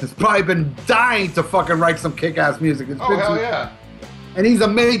Whitford has probably been dying to fucking write some kick-ass music. Hell yeah. And he's a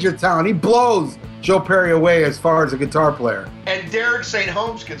major talent. He blows Joe Perry away as far as a guitar player. And Derek St.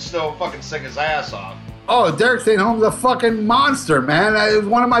 Holmes can still fucking sing his ass off. Oh, Derek St. Holmes is a fucking monster, man. He's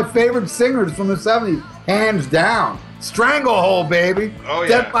one of my favorite singers from the 70s, hands down. Stranglehold, baby. Oh, yeah.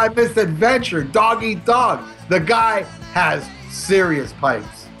 Death by Misadventure, Dog Eat Dog. The guy has serious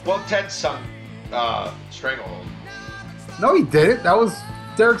pipes. Well, Ted sung Stranglehold. No, he didn't. That was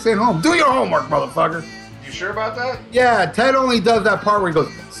Derek St. Holmes. Do your homework, motherfucker. You sure about that? Yeah, Ted only does that part where he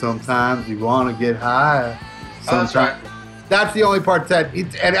goes, sometimes you want to get high. That's right. That's the only part Ted,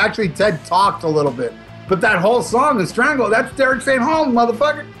 and actually Ted talked a little bit. But that whole song, The Stranglehold, that's Derek St. Holmes,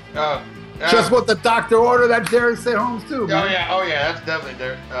 motherfucker. Just what the doctor ordered, that's Derek St. Holmes too, man. Oh yeah, that's definitely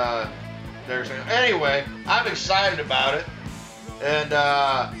Derek St. Holmes. Anyway, I'm excited about it. And,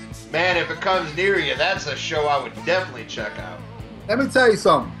 man, if it comes near you, that's a show I would definitely check out. Let me tell you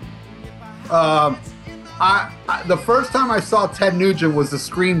something. The first time I saw Ted Nugent was the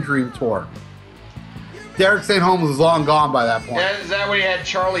Scream Dream tour. Derek St. Holmes was long gone by that point. Yeah, is that when he had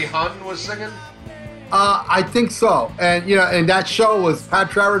Charlie Hunn was singing? I think so. And, and that show was Pat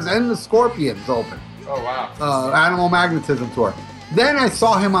Travers and the Scorpions open. Oh, wow. Animal Magnetism tour. Then I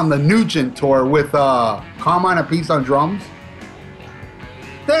saw him on the Nugent tour with Carmine Appice on drums.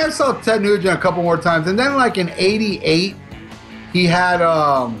 Then I saw Ted Nugent a couple more times. And then like in 88, he had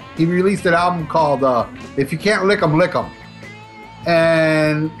he released an album called If You Can't Lick 'Em, Lick 'Em.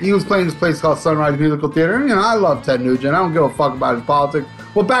 And he was playing this place called Sunrise Musical Theater. And, I love Ted Nugent. I don't give a fuck about his politics.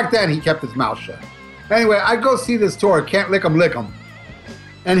 Well, back then, he kept his mouth shut. Anyway, I go see this tour, Can't Lick 'Em, Lick 'Em.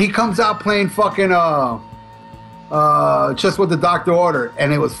 And he comes out playing fucking Just What the Doctor Ordered.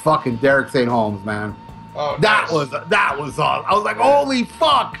 And it was fucking Derek St. Holmes, man. Oh, that was awesome. I was like, holy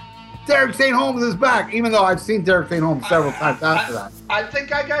fuck! Derek St. Holmes is back. Even though I've seen Derek St. Holmes several times after that. I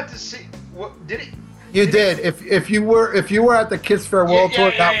think I got to see. What did he? You did. If you were at the Kiss Farewell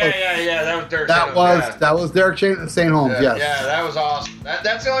tour, that was Derek. That was Derek St. Holmes. Yeah, yes. Yeah, that was awesome.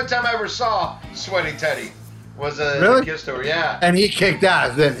 That's the only time I ever saw Sweaty Teddy. Was Really? the Kiss tour? Yeah. And he kicked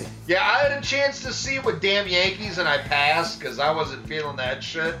ass, didn't he? Yeah, I had a chance to see with Damn Yankees, and I passed because I wasn't feeling that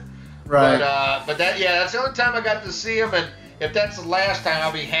shit. Right. But that's the only time I got to see him, and if that's the last time,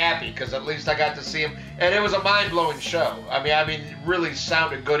 I'll be happy because at least I got to see him, and it was a mind-blowing show. I mean, it really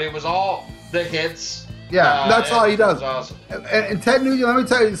sounded good. It was all the hits. Yeah, that's all he does. It was awesome. And Ted Nugent, let me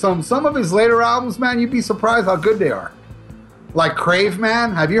tell you something. Some of his later albums, man, you'd be surprised how good they are. Like Crave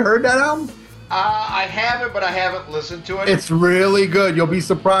Man. Have you heard that album? I haven't, but I haven't listened to it. It's really good. You'll be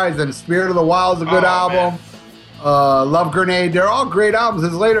surprised. And Spirit of the Wild is a good album. Love Grenade. They're all great albums.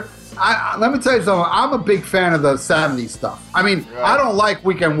 His later. Let me tell you something. I'm a big fan of the 70s stuff. I mean, right. I don't like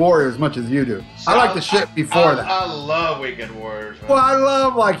Weekend Warrior as much as you do. So I like the shit before that. I love Weekend Warriors. Man. Well, I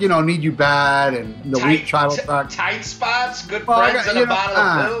love, Need You Bad and The Weak Child Attack. Tight Spots, Good Friends, and a bottle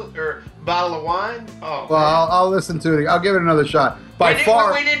of pill, or bottle of wine. Oh, well, I'll listen to it. I'll give it another shot. We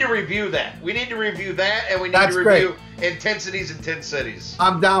need to review that. We need to review that, and we need to review Intensities in 10 Cities.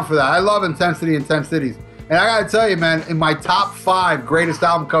 I'm down for that. I love Intensity in 10 Cities. And I gotta tell you, man, in my top 5 greatest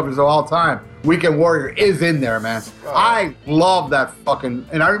album covers of all time, Weekend Warrior is in there, man. Oh. I love that fucking...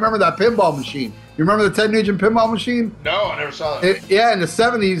 And I remember that pinball machine. You remember the Ted Nugent pinball machine? No, I never saw that. In the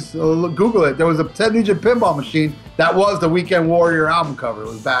 70s, Google it, there was a Ted Nugent pinball machine that was the Weekend Warrior album cover. It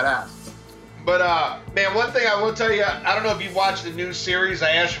was badass. But, man, one thing I will tell you, I don't know if you watched the new series,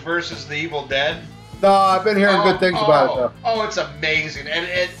 Ash vs. the Evil Dead. No, I've been hearing good things about it, though. Oh, it's amazing. And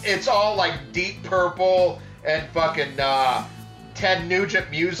it's all, like, Deep Purple and fucking Ted Nugent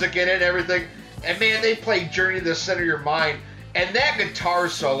music in it and everything. And, man, they play Journey to the Center of Your Mind. And that guitar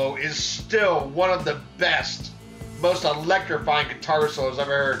solo is still one of the best, most electrifying guitar solos I've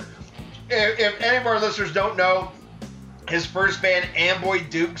ever heard. If any of our listeners don't know, his first band, Amboy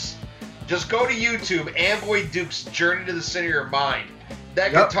Dukes, just go to YouTube, Amboy Dukes, Journey to the Center of Your Mind.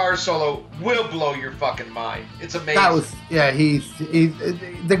 That guitar solo will blow your fucking mind. It's amazing.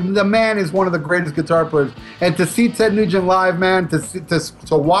 The man is one of the greatest guitar players. And to see Ted Nugent live, man,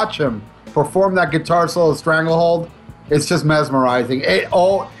 to watch him perform that guitar solo, Stranglehold, it's just mesmerizing.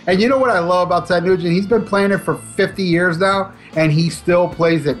 And you know what I love about Ted Nugent? He's been playing it for 50 years now, and he still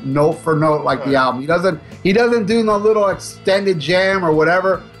plays it note for note like the album. He doesn't do no little extended jam or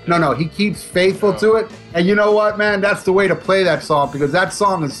whatever. No, he keeps faithful to it. And you know what, man? That's the way to play that song, because that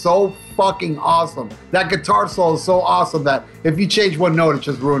song is so fucking awesome. That guitar solo is so awesome that if you change one note, it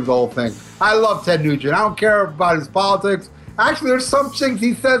just ruins the whole thing. I love Ted Nugent. I don't care about his politics. Actually, there's some things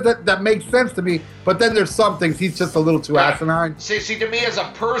he says that make sense to me, but then there's some things he's just a little too asinine. See, to me as a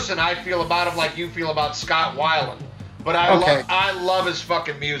person, I feel about him like you feel about Scott Weiland. But I love his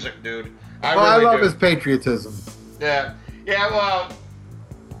fucking music, dude. I love his patriotism. Yeah, well,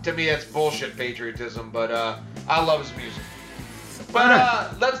 to me that's bullshit patriotism, but I love his music.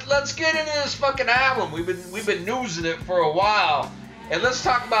 But let's get into this fucking album. We've been newsing it for a while. And let's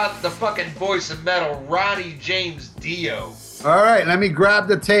talk about the fucking voice of metal, Ronnie James Dio. All right, let me grab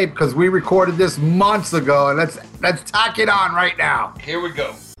the tape because we recorded this months ago, and let's tack it on right now. Here we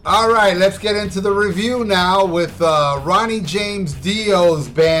go. All right, let's get into the review now with Ronnie James Dio's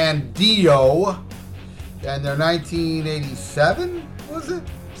band Dio, and their 1987, was it?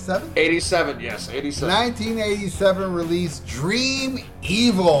 87, yes, 87. 1987 release, Dream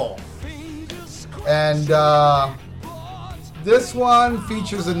Evil. And this one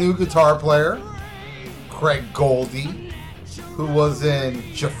features a new guitar player, Craig Goldie, who was in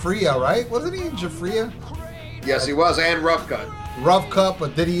Jafria, right? Wasn't he in Jafria? Yes, he was, and Rough Cut. Rough Cut,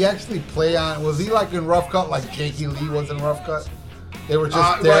 but did he actually play on, was he like in Rough Cut like Jakey Lee was in Rough Cut? They were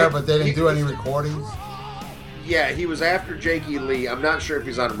just there, but they didn't do any recordings? Yeah, he was after Jakey Lee. I'm not sure if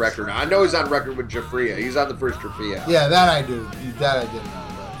he's on record. I know he's on record with Jafria. He's on the first Jafria. Yeah, that I do. That I did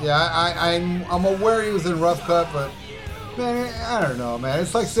know. Yeah, I'm aware he was in Rough Cut, but man, I don't know, man.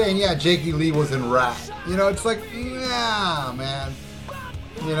 It's like saying, yeah, Jakey Lee was in Rat. You know, it's like, nah, man.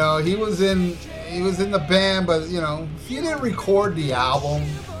 You know, he was in the band, but you know, if he didn't record the album,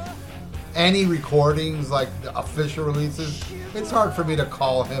 any recordings like the official releases, it's hard for me to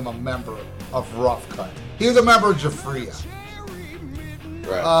call him a member of Rough Cut. He was a member of Jafria.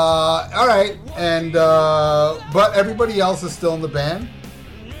 Right. All right, and but everybody else is still in the band.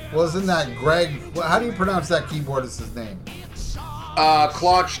 Wasn't that Greg? How do you pronounce that keyboardist's name?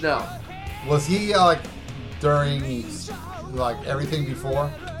 Claude Schnell. Was he like during like everything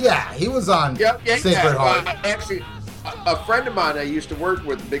before? Yeah, he was on Sacred Heart. Actually, a friend of mine I used to work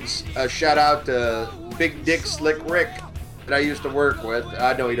with, big shout out to Big Dick Slick Rick. that I used to work with,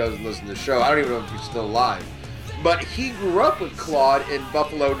 I know he doesn't listen to the show. I don't even know if he's still alive. But he grew up with Claude in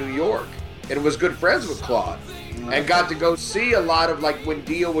Buffalo, New York, and was good friends with Claude. And got to go see a lot of, like, when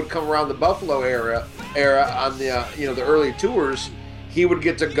Dio would come around the Buffalo era on the the early tours, he would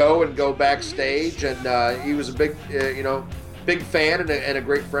get to go backstage, and he was a big big fan and a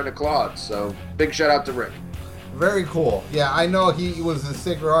great friend of Claude. So big shout out to Rick. Very cool. Yeah, I know he was in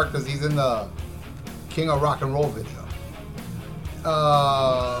Sacred Heart because he's in the King of Rock and Roll video.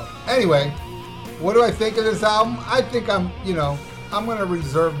 Anyway, what do I think of this album? I think I'm going to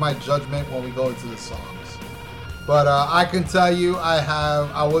reserve my judgment when we go into the songs. But I can tell you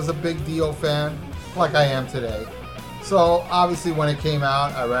I was a big Dio fan, like I am today. So obviously when it came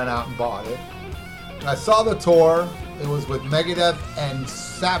out, I ran out and bought it. I saw the tour. It was with Megadeth and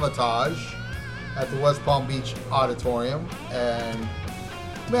Sabotage at the West Palm Beach Auditorium. And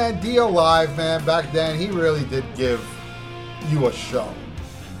man, Dio live, man, back then he really did give you a show.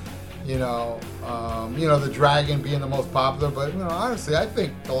 The Dragon being the most popular, but honestly, I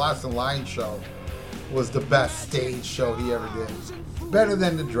think the Last in Line show was the best stage show he ever did. Better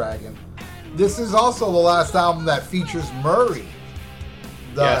than the Dragon. This is also the last album that features Murray,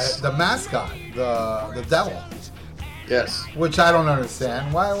 the mascot, the devil. Yes. Which I don't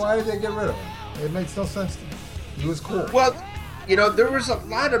understand. Why did they get rid of him? It makes no sense to me. He was cool. Well, there was a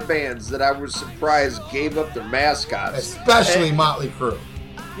lot of bands that I was surprised gave up their mascots. Especially Motley Crue.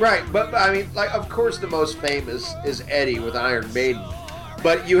 Right, but I mean, like, of course the most famous is Eddie with Iron Maiden.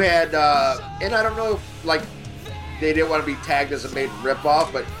 But you had, and I don't know if, like, they didn't want to be tagged as a Maiden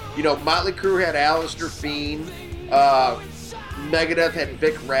ripoff, but, Motley Crue had Alistair Fiend, Megadeth had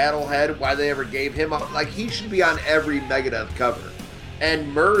Vic Rattlehead, why they ever gave him up. Like, he should be on every Megadeth cover.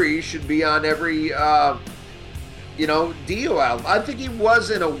 And Murray should be on every, Dio album. I think he was,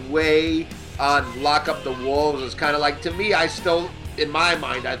 in a way, on Lock Up the Wolves. It's kind of like, to me, I still, in my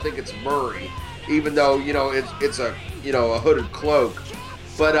mind, I think it's Murray, even though, it's a, a hooded cloak.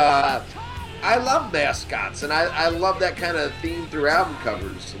 But I love mascots, and I love that kind of theme through album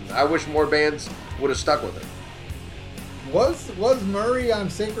covers. And I wish more bands would have stuck with it. Was Murray on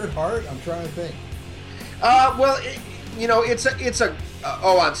Sacred Heart? I'm trying to think.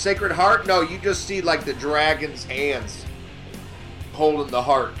 On Sacred Heart? No, you just see, like, the dragon's hands holding the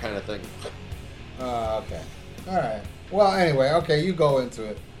heart kind of thing. Okay. All right. Well, anyway, okay, you go into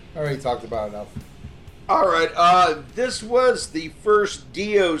it. I already talked about enough. All right. This was the first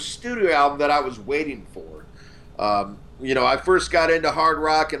Dio studio album that I was waiting for. I first got into hard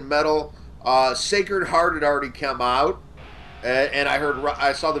rock and metal. Sacred Heart had already come out, and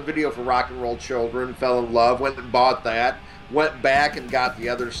I saw the video for Rock and Roll Children, fell in love, went and bought that, went back and got the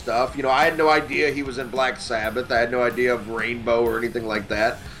other stuff. I had no idea he was in Black Sabbath. I had no idea of Rainbow or anything like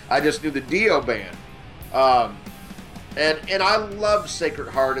that. I just knew the Dio band. And I loved Sacred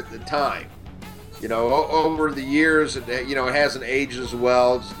Heart at the time. Over the years, it hasn't aged as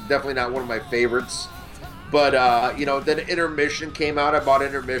well. It's definitely not one of my favorites. But, then Intermission came out. I bought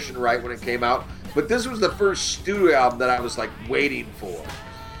Intermission right when it came out. But this was the first studio album that I was, like, waiting for.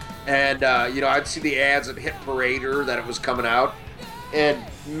 And, I'd see the ads at Hit Parader that it was coming out. And,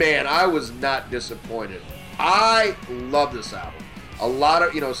 man, I was not disappointed. I love this album. A lot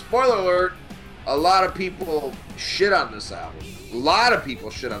of, spoiler alert, a lot of people shit on this album. A lot of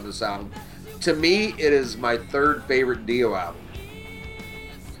people shit on this album. To me, it is my third favorite Dio album.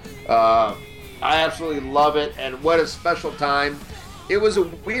 I absolutely love it, and what a special time. It was a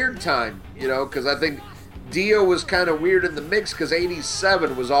weird time, because I think Dio was kind of weird in the mix, because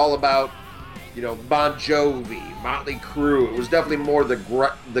 87 was all about, Bon Jovi, Motley Crue. It was definitely more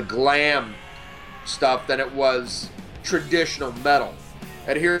the glam stuff than it was traditional metal.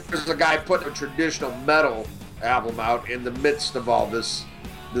 And here's a guy putting a traditional metal album out in the midst of all this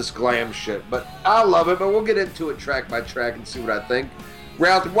glam shit. But I love it, but we'll get into it track by track and see what I think.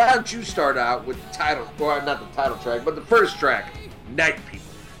 Ralph, why don't you start out with the title, well, not the title track, but the first track, Night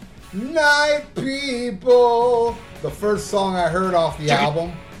People. Night People! The first song I heard off the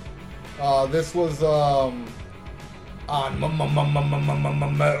album. This was on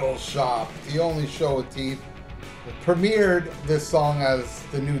Metal Shop, the only show with teeth. It premiered this song as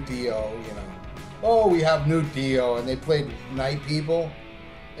the new Dio, Oh, we have new Dio, and they played Night People.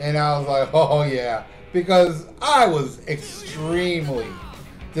 And I was like, oh yeah, because I was extremely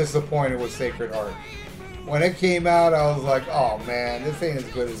disappointed with Sacred Heart. When it came out, I was like, oh man, this ain't as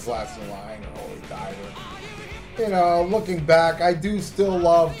good as Last in Line or Holy Diver. Looking back, I do still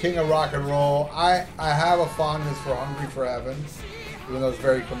love King of Rock and Roll. I have a fondness for Hungry for Heaven, even though it's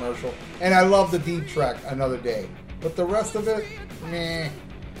very commercial. And I love the deep track, Another Day. But the rest of it, meh.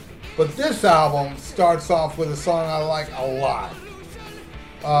 But this album starts off with a song I like a lot.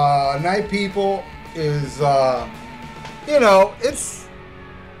 Night People is, it's...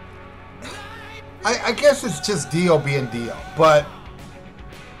 I guess it's just Dio being Dio. But,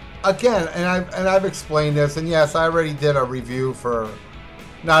 again, and I've explained this, and yes, I already did a review for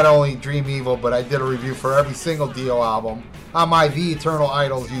not only Dream Evil, but I did a review for every single Dio album on my The Eternal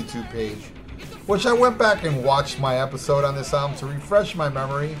Idols YouTube page, which I went back and watched my episode on this album to refresh my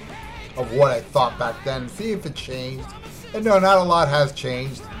memory of what I thought back then, see if it changed. And no, not a lot has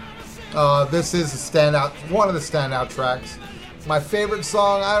changed. This is one of the standout tracks. My favorite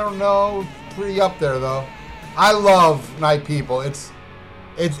song, I don't know, pretty up there though. I love Night People. It's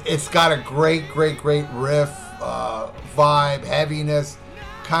got a great riff, vibe, heaviness,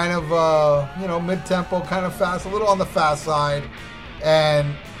 kind of mid-tempo, kind of fast, a little on the fast side.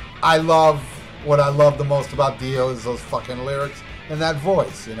 And what I love the most about Dio is those fucking lyrics and that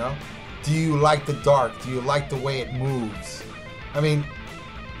voice, Do you like the dark? Do you like the way it moves? I mean,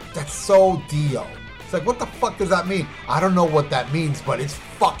 that's so Dio. It's like, what the fuck does that mean? I don't know what that means, but it's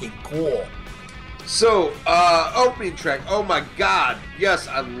fucking cool. So, opening track. Oh my God. Yes,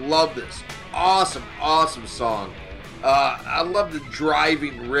 I love this. Awesome song. I love the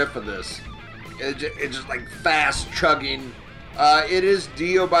driving riff of this. It's just like fast chugging. It is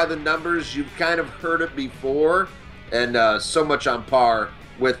Dio by the numbers. You've kind of heard it before, and so much on par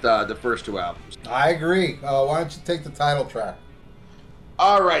with the first two albums. I agree. Why don't you take the title track?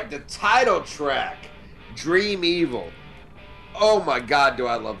 All right, the title track, Dream Evil. Oh my God, do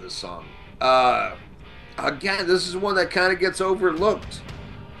I love this song. Again, this is one that kind of gets overlooked.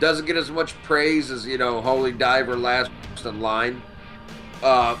 Doesn't get as much praise as, Holy Diver, Last in Line.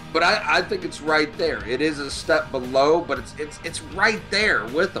 But I think it's right there. It is a step below, but it's right there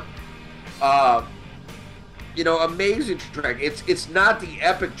with them. Amazing track. It's not the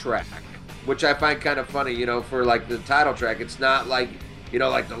epic track, which I find kind of funny, for like the title track. It's not like,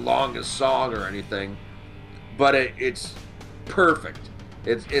 like the longest song or anything, but it's perfect.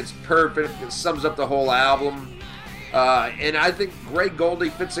 It's perfect. It sums up the whole album. And I think Greg Goldie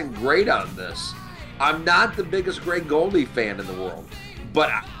fits in great on this. I'm not the biggest Greg Goldie fan in the world, but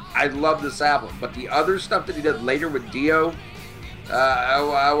I love this album. But the other stuff that he did later with Dio,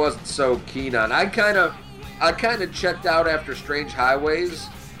 I wasn't so keen on. I kind of checked out after Strange Highways.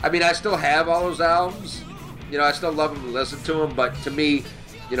 I mean, I still have all those albums. I still love them and listen to them. But to me,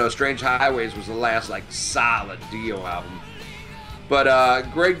 Strange Highways was the last solid Dio album.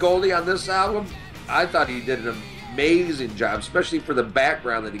 But Greg Goldie on this album, I thought he did an amazing job, especially for the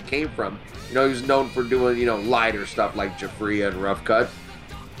background that he came from. He was known for doing, lighter stuff like Jafria and Rough Cut.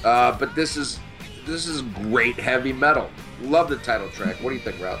 But this is great heavy metal. Love the title track. What do you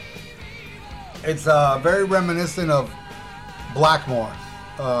think, Ralph? It's very reminiscent of Blackmore.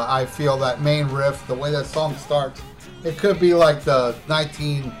 I feel that main riff, the way that song starts, it could be like the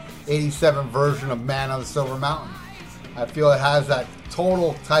 1987 version of Man on the Silver Mountain. I feel it has that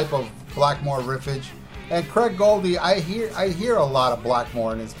total type of Blackmore riffage. And Craig Goldie, I hear a lot of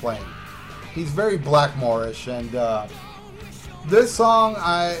Blackmore in his playing. He's very Blackmore-ish, and this song,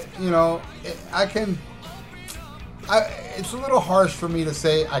 it's a little harsh for me to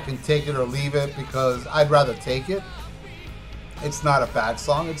say I can take it or leave it, because I'd rather take it. It's not a bad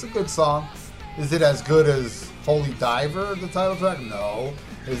song. It's a good song. Is it as good as Holy Diver, the title track? No.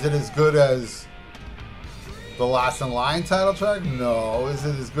 Is it as good as the Last in Line title track? No. Is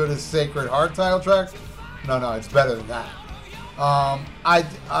it as good as Sacred Heart title track? No, it's better than that.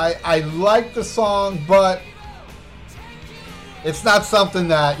 I like the song, but it's not something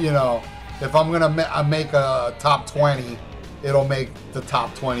that, if I'm going to make a top 20, it'll make the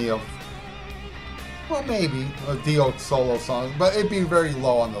top 20 of, well, maybe a Dio solo song, but it'd be very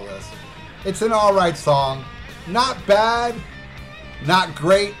low on the list. It's an alright song. Not bad, not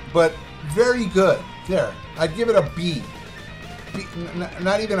great, but very good. There, I'd give it a B.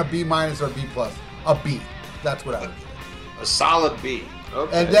 Not even a B minus or a B plus. A B. That's what I would give it. A solid B.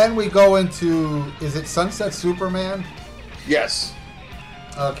 Okay. And then we go into, is it Sunset Superman? Yes.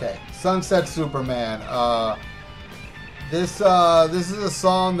 Okay, Sunset Superman. This is a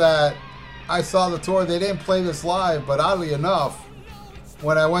song that I saw the tour. They didn't play this live, but oddly enough,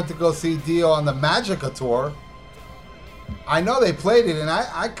 when I went to go see Dio on the Magica tour, I know they played it, and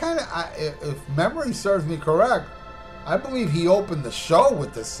I kind of, if memory serves me correct, I believe he opened the show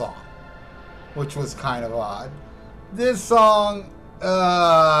with this song, which was kind of odd. This song,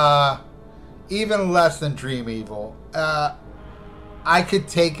 even less than Dream Evil. I could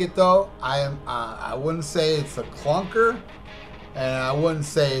take it though. I wouldn't say it's a clunker, and I wouldn't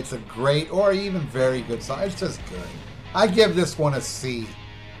say it's a great or even very good song. It's just good. I give this one a C.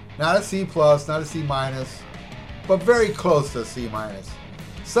 Not a C plus, not a C minus, but very close to a C minus.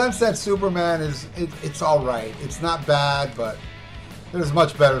 Sunset Superman it's all right. It's not bad, but there's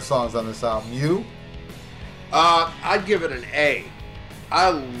much better songs on this album. You? I'd give it an A. I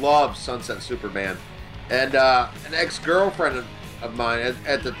love Sunset Superman, and an ex-girlfriend of mine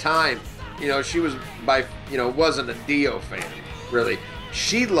at the time, she was wasn't a Dio fan really.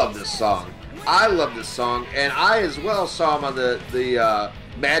 She loved this song. I love this song, and I as well saw him on the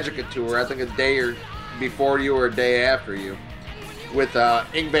Magica tour. I think a day or before you or a day after you, with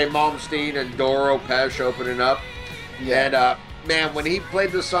Yngwie Malmsteen and Doro Pesch opening up. Yeah. And man, when he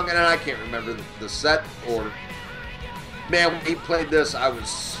played this song, and I can't remember the set order. Man, when he played this, I was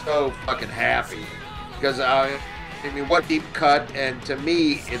so fucking happy because what deep cut, and to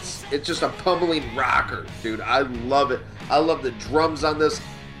me, it's just a pummeling rocker, dude. I love it. I love the drums on this.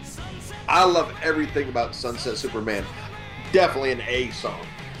 I love everything about Sunset Superman. Definitely an A song.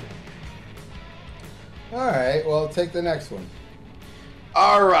 All right, well, take the next one.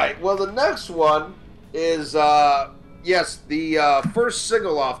 All right, well, the next one is the first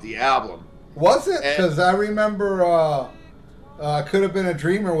single off the album. Was it? Because I remember Could Have Been a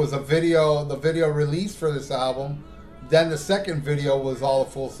Dreamer was the video release for this album. Then the second video was All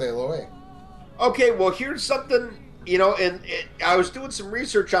the Full Sail Away. Okay, well, here's something, I was doing some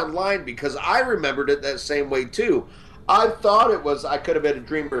research online because I remembered it that same way, too. I thought it was I Could Have Been a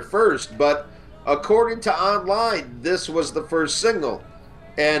Dreamer first, but according to online, this was the first single.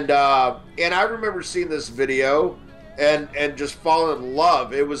 And I remember seeing this video and just falling in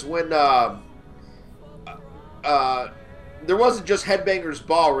love. It was when there wasn't just Headbangers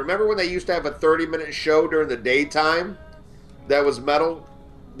Ball. Remember when they used to have a 30-minute show during the daytime that was metal?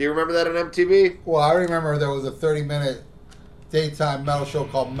 Do you remember that on MTV? Well, I remember there was a 30-minute daytime metal show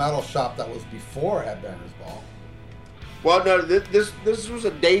called Metal Shop that was before Headbangers Ball. Well, no, this was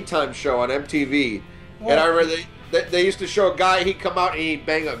a daytime show on MTV. And I remember they used to show a guy, he'd come out and he'd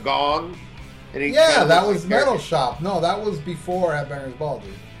bang a gong. And that was Metal Shop. No, that was before Headbangers Ball,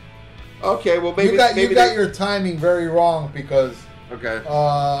 dude. Okay, well, maybe you got your timing very wrong because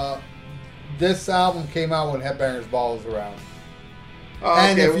this album came out when Headbangers Ball was around.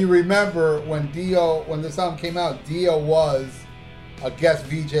 And if you remember, when this album came out, Dio was a guest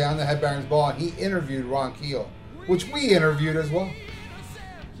VJ on the Headbangers Ball, and he interviewed Ron Keel, which we interviewed as well.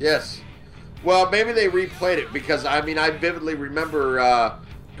 Yes. Well, maybe they replayed it because, I vividly remember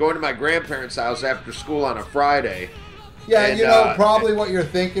going to my grandparents' house after school on a Friday. Yeah, and, probably what you're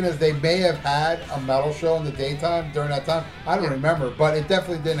thinking is they may have had a metal show in the daytime during that time. I don't remember, but it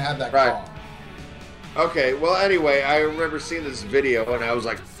definitely didn't have that right. song. Okay, well, anyway, I remember seeing this video, and I was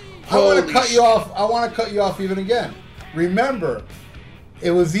like, I want to cut you off even again. Remember, it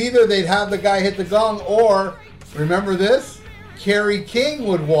was either they'd have the guy hit the gong, or, remember this? Kerry King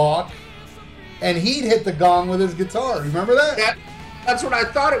would walk, and he'd hit the gong with his guitar. Remember that? That's what I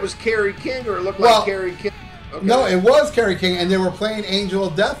thought. It was Kerry King, or it looked like Kerry King. Okay. No, it was Kerry King, and they were playing Angel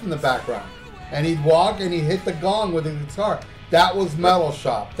of Death in the background. And he'd walk, and he'd hit the gong with his guitar. That was Metal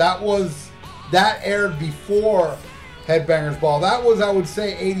Shop. That aired before Headbangers Ball. That was, I would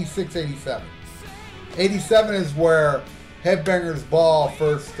say, 86, 87. 87 is where Headbangers Ball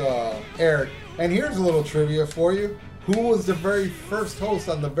first aired. And here's a little trivia for you. Who was the very first host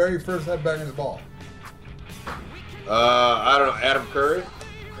on the very first Headbangers Ball? I don't know. Adam Curry?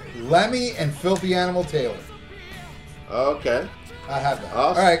 Lemmy and Filthy Animal Taylor. Okay. I have that.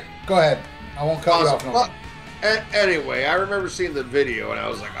 Awesome. All right, go ahead. I won't cut you off no more. Anyway, I remember seeing the video and I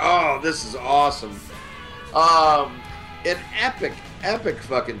was like, oh, this is awesome. An epic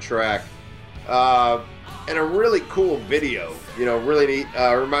fucking track. And a really cool video. Really neat.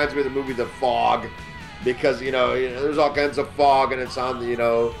 Reminds me of the movie The Fog. Because, there's all kinds of fog and it's on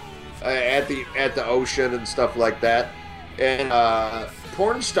the, at the ocean and stuff like that. And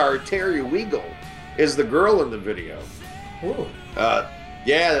porn star Terry Weigel is the girl in the video. Ooh.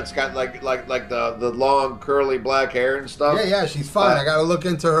 Yeah, that's got like the long curly black hair and stuff. Yeah, she's fine. I gotta look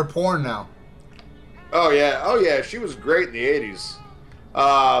into her porn now. Oh yeah, she was great in the 80s.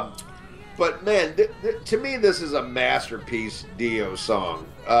 But man, to me this is a masterpiece Dio song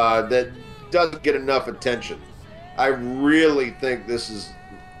that doesn't get enough attention. I really think this is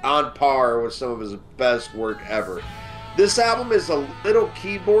on par with some of his best work ever. This album is a little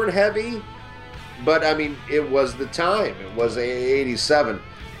keyboard heavy, but it was the time. It was 87.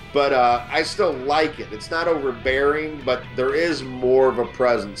 But I still like it. It's not overbearing, but there is more of a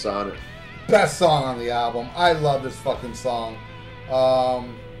presence on it. Best song on the album. I love this fucking song.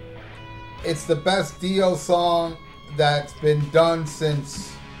 It's the best Dio song that's been done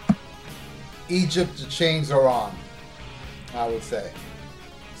since Egypt, the Chains Are On, I would say.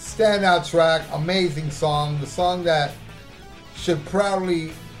 standout track, amazing song. The song that should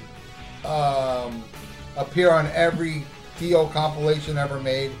proudly appear on every Dio compilation ever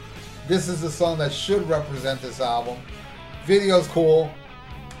made. This is the song that should represent this album. Video's cool.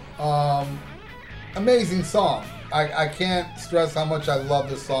 Amazing song. I can't stress how much I love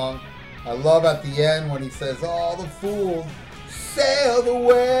this song. I love at the end when he says, all the fools sailed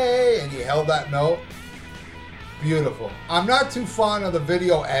away, and he held that note. Beautiful. I'm not too fond of the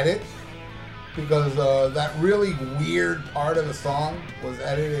video edit because that really weird part of the song was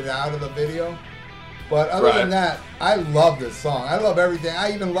edited out of the video. But other than that, I love this song. I love everything.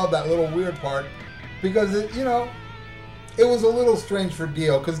 I even love that little weird part because, it was a little strange for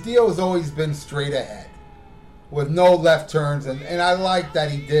Dio because Dio has always been straight ahead with no left turns. And I like that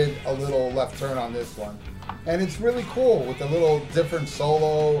he did a little left turn on this one. And it's really cool with a little different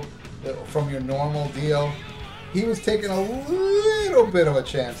solo from your normal Dio. He was taking a little bit of a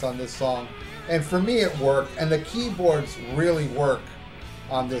chance on this song. And for me, it worked. And the keyboards really work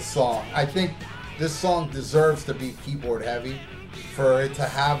on this song. I think this song deserves to be keyboard heavy for it to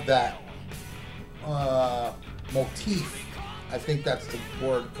have that motif. I think that's the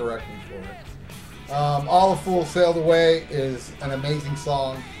word correctly for it. All the Fools Sailed Away is an amazing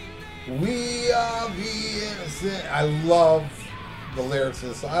song. We are the innocent. I love the lyrics of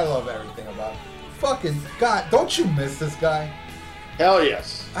this song. I love everything about it. Fucking God, don't you miss this guy? Hell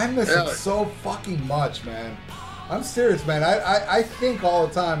yes. I miss him so fucking much, man. I'm serious, man. I think all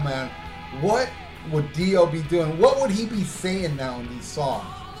the time, man, what would Dio be doing? What would he be saying now in these songs?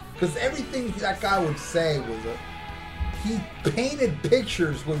 Because everything that guy would say was he painted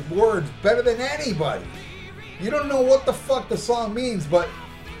pictures with words better than anybody. You don't know what the fuck the song means, but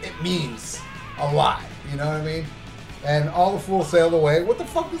it means a lot. You know what I mean? And All the Fools Sailed Away. What the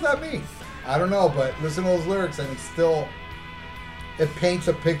fuck does that mean? I don't know, but listen to those lyrics and it paints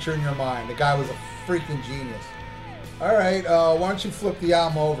a picture in your mind. The guy was a freaking genius. All right, why don't you flip the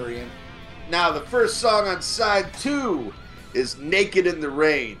album over, Ian? Now, the first song on side 2 is Naked in the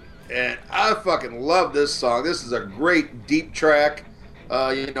Rain. And I fucking love this song. This is a great deep track.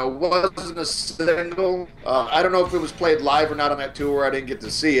 Wasn't a single. I don't know if it was played live or not on that tour. I didn't get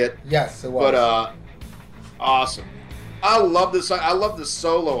to see it. Yes, it was. But awesome. I love this song. I love the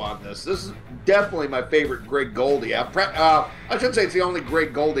solo on this. This is definitely my favorite Greg Goldie album. I shouldn't say it's the only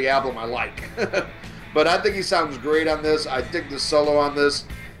Greg Goldie album I like. But I think he sounds great on this. I dig the solo on this.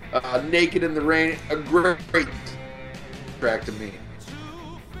 Naked in the Rain, a great track to me.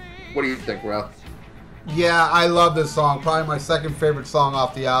 What do you think, Ralph? Yeah, I love this song. Probably my second favorite song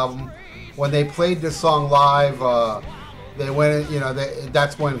off the album. When they played this song live, they went,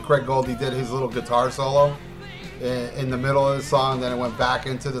 that's when Craig Goldie did his little guitar solo in the middle of the song. Then it went back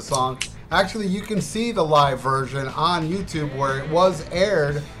into the song. Actually, you can see the live version on YouTube where it was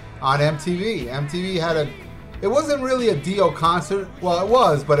aired on MTV. MTV had it wasn't really a Dio concert. Well, it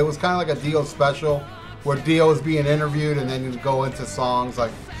was, but it was kind of like a Dio special where Dio was being interviewed and then you go into songs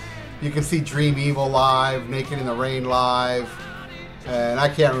like, you can see Dream Evil live, Naked in the Rain live, and I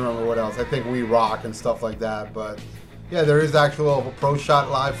can't remember what else. I think We Rock and stuff like that. But yeah, there is actual Pro Shot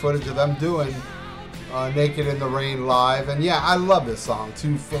live footage of them doing Naked in the Rain live. And yeah, I love this song,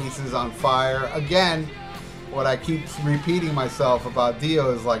 Two Faces on Fire. Again, what I keep repeating myself about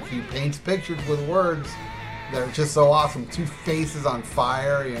Dio is like he paints pictures with words that are just so awesome. Two faces on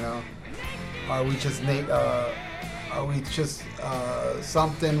fire, Are we just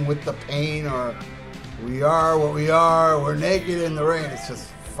something with the pain, or we are what we are, we're naked in the rain? It's just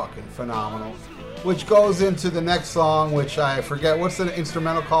fucking phenomenal. Which goes into the next song, which I forget, what's the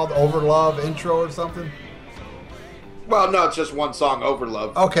instrumental called? Over Love intro or something? Well, no, it's just one song, Over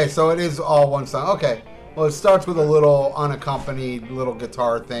Love. Okay, so it is all one song. Okay, well, it starts with a little unaccompanied little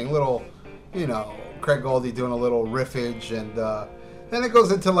guitar thing, little, Craig Goldie doing a little riffage, and then it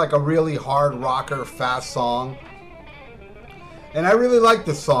goes into like a really hard rocker, fast song. And I really like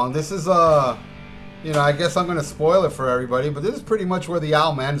this song. This is, I guess I'm going to spoil it for everybody, but this is pretty much where the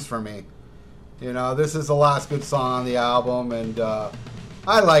album ends for me. This is the last good song on the album, and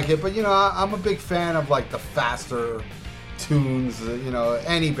I like it. But, I'm a big fan of, like, the faster tunes.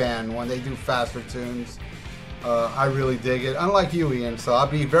 Any band, when they do faster tunes, I really dig it. Unlike you, Ian, so I'll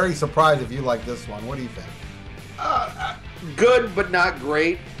be very surprised if you like this one. What do you think? Good, but not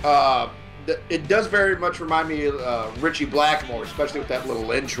great. It does very much remind me of Richie Blackmore, especially with that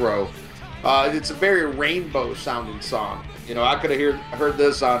little intro. It's a very rainbow-sounding song. I could have heard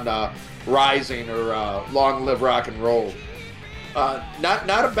this on Rising or Long Live Rock and Roll. Not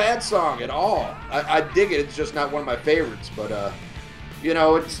a bad song at all. I dig it. It's just not one of my favorites, but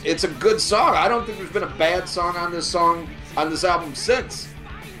it's a good song. I don't think there's been a bad song on this album since.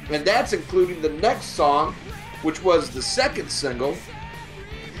 And that's including the next song, which was the second single.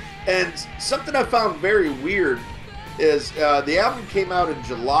 And something I found very weird is the album came out in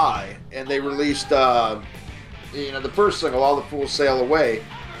July, and they released the first single, All the Fools Sail Away,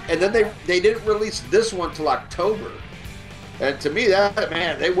 and then they didn't release this one till October. And to me,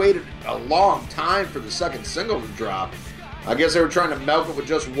 they waited a long time for the second single to drop. I guess they were trying to milk it with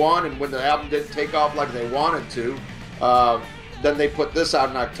just one, and when the album didn't take off like they wanted to, then they put this out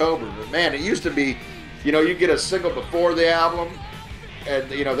in October. But man, it used to be, you get a single before the album, and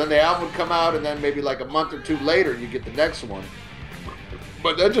then the album would come out, and then maybe like a month or two later you get the next one.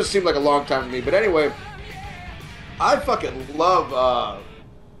 But that just seemed like a long time to me. But anyway, I fucking love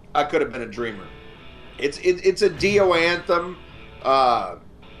I Could Have Been a Dreamer. It's a Dio anthem, a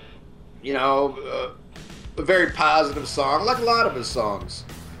very positive song, like a lot of his songs.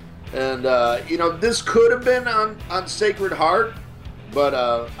 And this could have been on Sacred Heart, but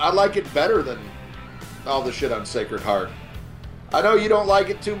I like it better than all the shit on Sacred Heart. I know you don't like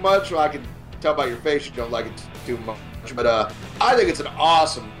it too much. Well, I can tell by your face you don't like it too much. But I think it's an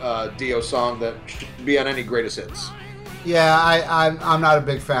awesome Dio song that should be on any greatest hits. Yeah, I'm not a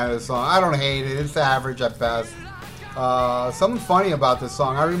big fan of this song. I don't hate it. It's average at best. Something funny about this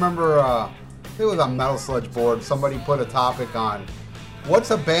song. I remember, I think it was on Metal Sludge Board, somebody put a topic on,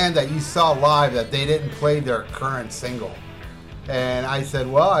 what's a band that you saw live that they didn't play their current single? And I said,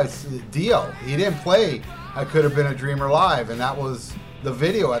 well, it's Dio. He didn't play I Could Have Been a Dreamer live, and that was the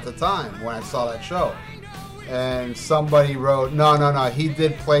video at the time when I saw that show. And somebody wrote, no, he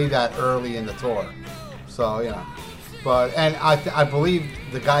did play that early in the tour. So, but, and I believe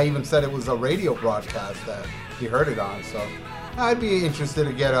the guy even said it was a radio broadcast that he heard it on. So I'd be interested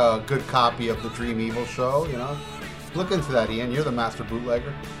to get a good copy of the Dream Evil show, Look into that, Ian. You're the master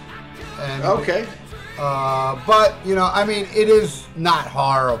bootlegger. And, okay. But, it is not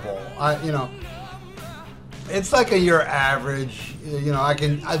horrible. It's like your average,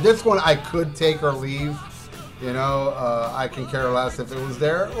 this one I could take or leave. I can care less if it was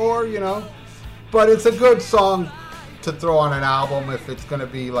there, or, but it's a good song to throw on an album if it's going to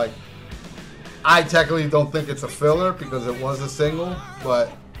be like, I technically don't think it's a filler because it was a single,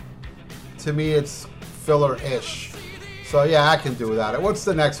 but to me it's filler-ish. So yeah, I can do without it. What's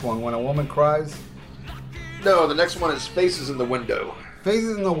the next one? When a Woman Cries? No, the next one is Faces in the Window.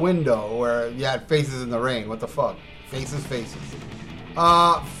 Faces in the Window, where you had Faces in the Rain. What the fuck? Faces.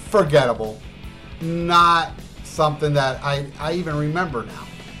 Forgettable. Not something that I even remember now.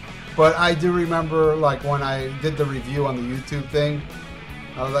 But I do remember, like, when I did the review on the YouTube thing,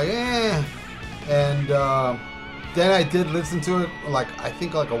 I was like, eh. And then I did listen to it, I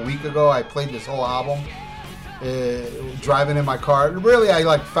think a week ago. I played this whole album driving in my car. Really,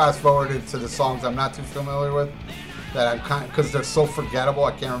 I fast forwarded to the songs I'm not too familiar with, that I'm because they're so forgettable.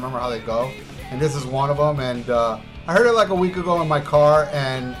 I can't remember how they go. And this is one of them. And I heard it a week ago in my car,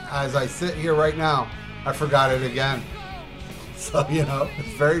 and as I sit here right now, I forgot it again. So,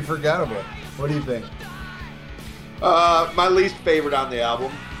 it's very forgettable. What do you think? My least favorite on the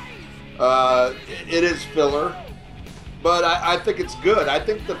album. It is filler, but I think it's good. I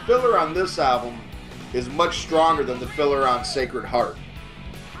think the filler on this album is much stronger than the filler on Sacred Heart.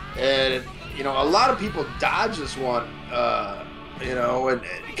 And, a lot of people dodge this one, and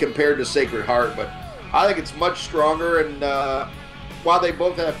compared to Sacred Heart, but I think it's much stronger. And while they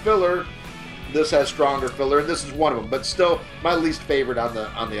both have filler, this has stronger filler, and this is one of them. But still, my least favorite on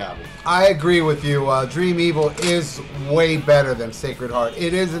the album. I agree with you. Dream Evil is way better than Sacred Heart.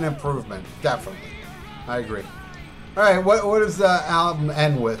 It is an improvement, definitely. I agree. All right, what does the album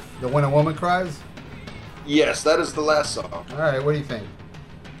end with? The When a Woman Cries? Yes, that is the last song. All right, what do you think?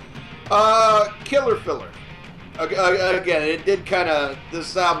 Killer filler. Again, it did kind of.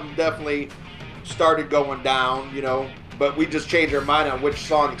 This album definitely started going down, but we just changed our mind on which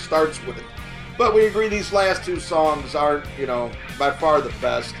song it starts with. But we agree these last two songs aren't, by far the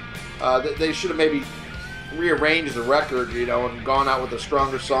best. They should have maybe rearranged the record, and gone out with a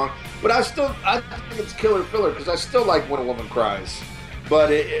stronger song. But I think it's killer filler because I still like When a Woman Cries.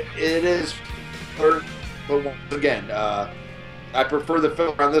 But it is, but once again, I prefer the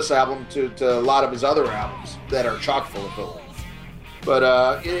filler on this album to a lot of his other albums that are chock full of filler.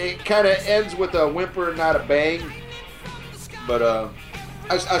 But it kind of ends with a whimper and not a bang. But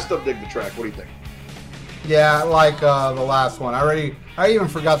I still dig the track. What do you think? Yeah, I like the last one. I even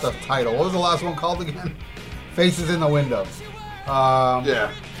forgot the title. What was the last one called again? Faces in the Window.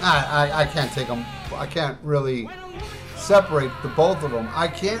 Yeah. I can't take them. I can't really separate the both of them. I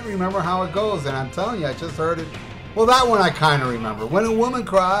can't remember how it goes, and I'm telling you, I just heard it. Well, that one I kind of remember. When a Woman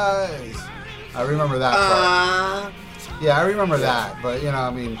Cries. I remember that part. Yeah, I remember that. But,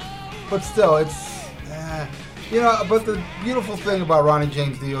 but still, it's, but the beautiful thing about Ronnie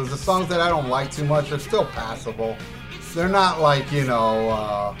James Dio is the songs that I don't like too much are still passable. They're not like,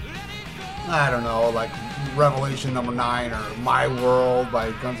 I don't know, like Revelation Number 9 or My World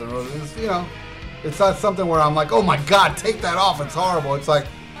by Guns N' Roses. It's not something where I'm like, oh my God, take that off, it's horrible. It's like,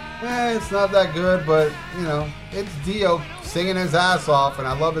 it's not that good, but, it's Dio singing his ass off, and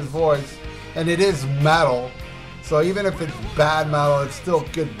I love his voice. And it is metal. So even if it's bad metal, it's still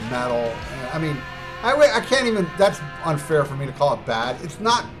good metal. I mean, I can't even, that's unfair for me to call it bad. It's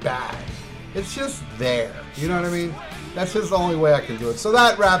not bad. It's just there. You know what I mean? That's just the only way I can do it. So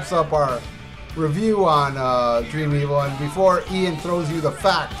that wraps up our review on Dream Evil. And before Ian throws you the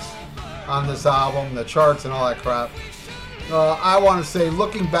facts on this album, the charts and all that crap, I want to say,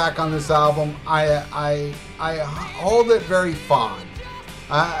 looking back on this album, I hold it very fond.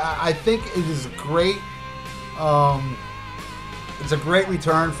 I think it is great. It's a great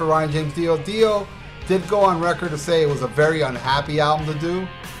return for Ronnie James Dio. Dio did go on record to say it was a very unhappy album to do.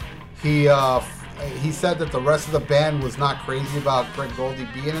 He said that the rest of the band was not crazy about Craig Goldie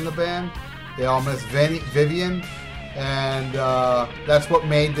being in the band. They all missed Vivian, and that's what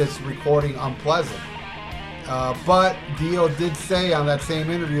made this recording unpleasant. But Dio did say on that same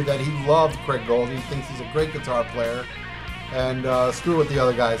interview that he loved Craig Goldie. He thinks he's a great guitar player, and screw what the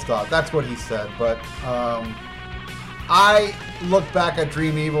other guys thought. That's what he said. But I look back at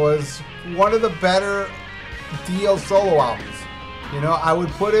Dream Evil as one of the better Dio solo albums.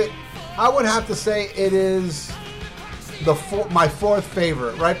 I would have to say it is my fourth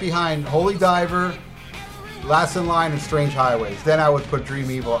favorite, right behind Holy Diver, Last in Line, and Strange Highways. Then I would put Dream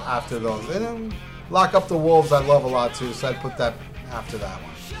Evil after those. And then Lock Up the Wolves I love a lot too, so I'd put that after that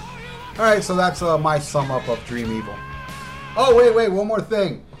one. Alright, so that's my sum up of Dream Evil. Oh, wait, one more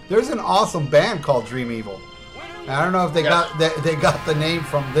thing. There's an awesome band called Dream Evil. And I don't know if they got the name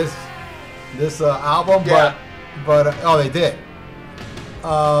from this album, but oh, they did.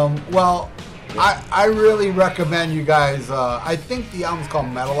 Well, I really recommend you guys. I think the album's called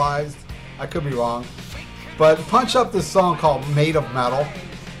Metalized. I could be wrong, but punch up this song called Made of Metal.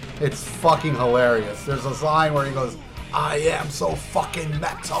 It's fucking hilarious. There's a line where he goes, "I am so fucking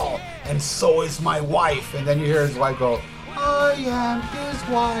metal, and so is my wife," and then you hear his wife go, "I am his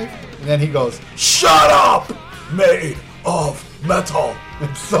wife," and then he goes, "Shut up, made of metal."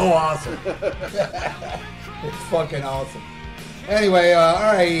 It's so awesome. It's fucking awesome. Anyway,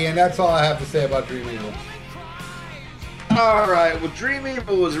 all right, Ian, that's all I have to say about Dream Evil. All right, well, Dream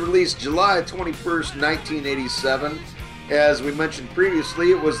Evil was released July 21st, 1987. As we mentioned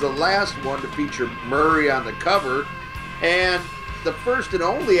previously, it was the last one to feature Murray on the cover, and the first and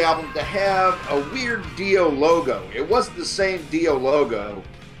only album to have a weird Dio logo. It wasn't the same Dio logo,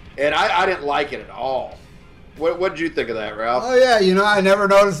 and I didn't like it at all. What did you think of that, Ralph? Oh, yeah, I never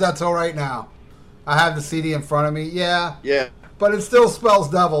noticed that till right now. I have the CD in front of me, yeah. But it still spells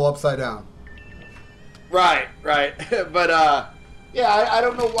devil upside down. Right. But, I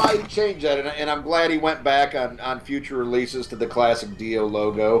don't know why he changed that, and I'm glad he went back on future releases to the classic Dio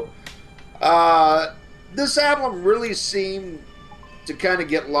logo. This album really seemed to kind of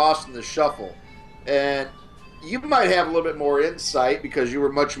get lost in the shuffle, and you might have a little bit more insight because you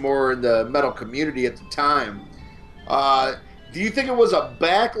were much more in the metal community at the time. Do you think it was a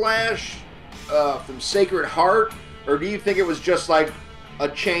backlash from Sacred Heart, or do you think it was just like a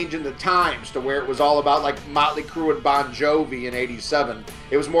change in the times to where it was all about like Motley Crue and Bon Jovi in '87?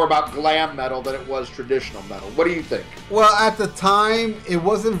 It was more about glam metal than it was traditional metal. What do you think? Well, at the time, it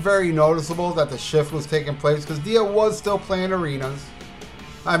wasn't very noticeable that the shift was taking place because Dio was still playing arenas.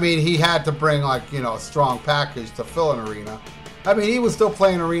 I mean, he had to bring a strong package to fill an arena. I mean, he was still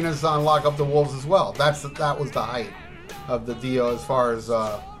playing arenas on Lock Up the Wolves as well. That was the height of the Dio as far as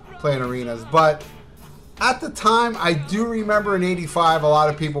playing arenas. But at the time, I do remember in '85, a lot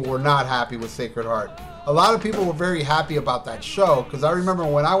of people were not happy with Sacred Heart. A lot of people were very happy about that show because I remember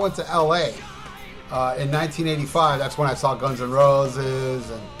when I went to LA in 1985, that's when I saw Guns N' Roses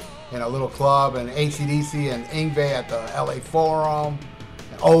and in a little club, and AC/DC and Yngwie at the LA Forum,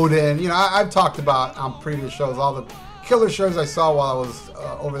 and Odin. I've talked about on previous shows all the killer shows I saw while I was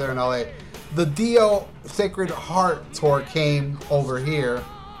over there in LA. The Dio Sacred Heart tour came over here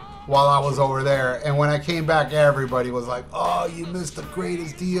while I was over there, and when I came back, everybody was like, "Oh, you missed the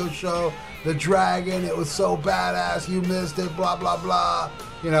greatest Dio show, the Dragon. It was so badass. You missed it. Blah blah blah."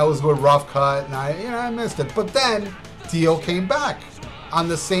 It was with Rough Cut, and I missed it. But then Dio came back on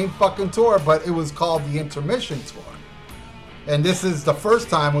the same fucking tour, but it was called the Intermission Tour. And this is the first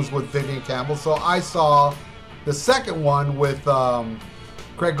time was with Vivian Campbell, so I saw the second one with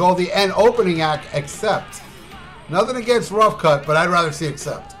Craig Goldie and opening act, except Nothing against Rough Cut, but I'd rather see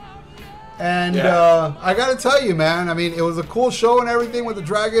Accept. And I got to tell you, man, I mean, it was a cool show and everything with the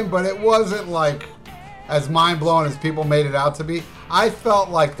Dragon, but it wasn't like as mind-blowing as people made it out to be. I felt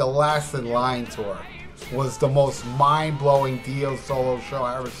like the Last in Line tour was the most mind-blowing Dio solo show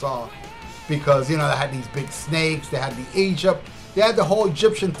I ever saw. Because, you know, they had these big snakes, they had the Egypt, they had the whole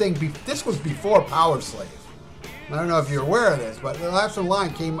Egyptian thing. This was before Power Slave. I don't know if you're aware of this, but the Last in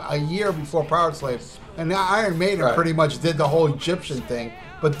Line came a year before Power Slave. And Iron Maiden pretty much did the whole Egyptian thing,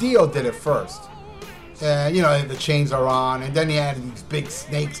 but Dio did it first. And, you know, the chains are on, and then he had these big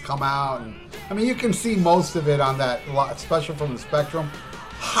snakes come out. And I mean, you can see most of it on that special from the Spectrum.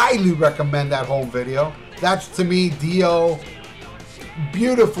 Highly recommend that home video. That's, to me, Dio,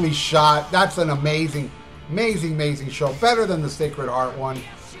 beautifully shot. That's an amazing, amazing, amazing show. Better than the Sacred Heart one,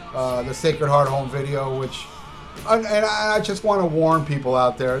 the Sacred Heart home video, which, and I just want to warn people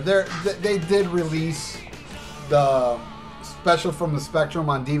out there. They did release the special from the Spectrum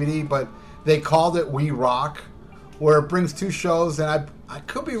on DVD, but they called it We Rock, where it brings two shows, and I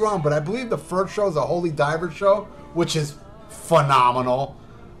could be wrong, but I believe the first show is a Holy Diver show, which is phenomenal.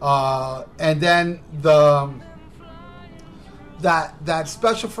 And then that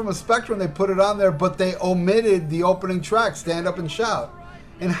special from the Spectrum, they put it on there, but they omitted the opening track, Stand Up and Shout.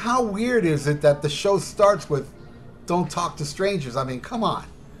 And how weird is it that the show starts with Don't Talk to Strangers? I mean, come on.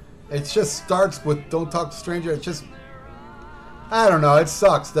 It just starts with Don't Talk to Strangers. It just, I don't know, it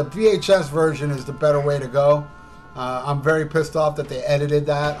sucks. The VHS version is the better way to go. I'm very pissed off that they edited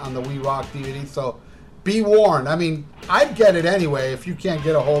that on the We Rock DVD, so be warned. I mean, I'd get it anyway if you can't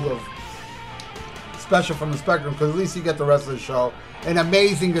get a hold of special from the Spectrum, because at least you get the rest of the show. An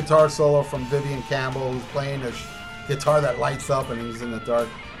amazing guitar solo from Vivian Campbell, who's playing a guitar that lights up and he's in the dark.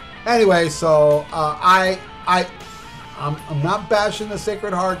 Anyway, so I'm not bashing the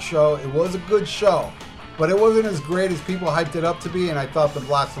Sacred Heart show. It was a good show, but it wasn't as great as people hyped it up to be, and I thought the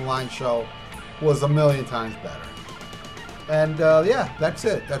Last in Line show was a million times better. And yeah, that's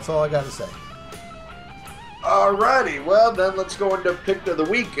it. That's all I got to say. Alrighty, well then let's go into Pick of the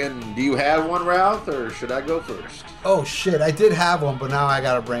Week. And do you have one, Ralph, or should I go first? Oh shit, I did have one, but now I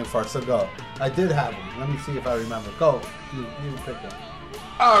got a brain fart, so go. I did have one. Let me see if I remember. Go. You pick one.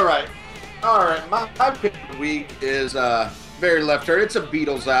 Alright, my Pick of the Week is very left turn. It's a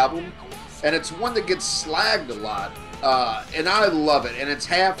Beatles album, and it's one that gets slagged a lot. And I love it. And it's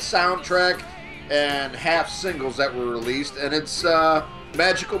half soundtrack and half singles that were released, and it's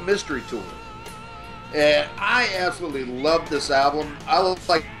Magical Mystery Tour. And I absolutely love this album. I love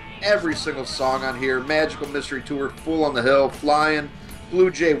like every single song on here. Magical Mystery Tour, Fool on the Hill, Flying,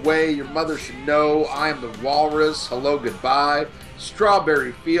 Blue Jay Way, Your Mother Should Know, I Am the Walrus, Hello Goodbye,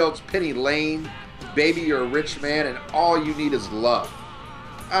 Strawberry Fields, Penny Lane, Baby You're a Rich Man, and All You Need Is Love.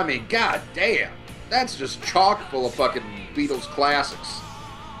 I mean, god damn. That's just chock full of fucking Beatles classics.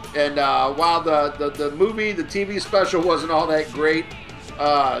 And while the movie, the TV special wasn't all that great,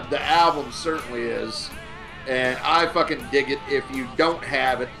 the album certainly is, and I fucking dig it. If you don't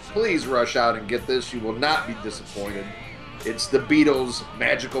have it, please rush out and get this. You will not be disappointed. It's the Beatles'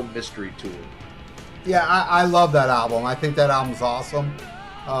 Magical Mystery Tour. Yeah, I love that album. I think that album's awesome.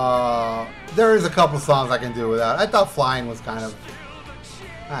 There is a couple songs I can do without. I thought Flying was kind of,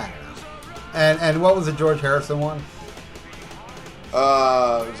 I don't know. And what was the George Harrison one?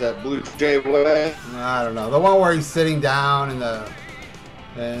 Was that Blue Jay Way? I don't know. The one where he's sitting down in the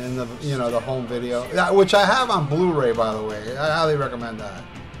you know, the home video, which I have on Blu-ray, by the way. I highly recommend that.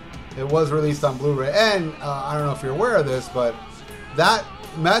 It was released on Blu-ray, and I don't know if you're aware of this, but that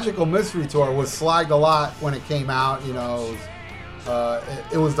Magical Mystery Tour was slagged a lot when it came out. You know,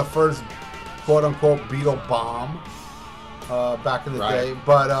 it was the first quote-unquote Beatle bomb back in the day.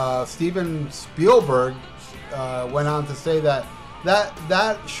 But Steven Spielberg went on to say that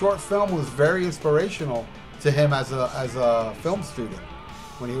short film was very inspirational to him as a film student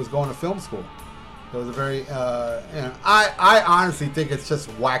when he was going to film school. It was a very, you know, I honestly think it's just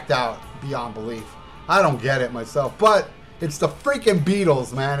whacked out beyond belief. I don't get it myself, but it's the freaking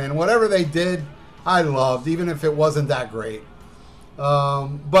Beatles, man, and whatever they did, I loved, even if it wasn't that great.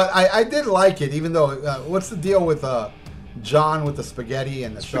 But I did like it, even though, what's the deal with John with the spaghetti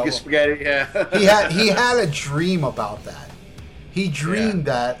and the shovel? Spaghetti, yeah. he had a dream about that. He dreamed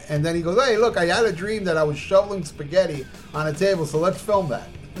that, and then he goes, hey, look, I had a dream that I was shoveling spaghetti on a table, so let's film that,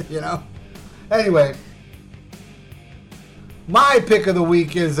 you know? Anyway, my pick of the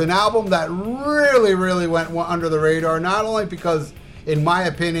week is an album that really, really went under the radar, not only because, in my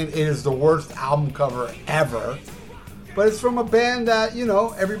opinion, it is the worst album cover ever, but it's from a band that, you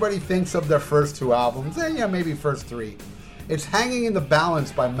know, everybody thinks of their first two albums, and yeah, maybe first three. It's Hanging in the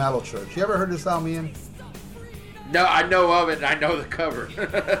Balance by Metal Church. You ever heard this album, Ian? No, I know of it. And I know the cover.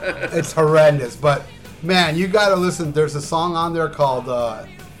 It's horrendous, but man, you gotta listen. There's a song on there called, I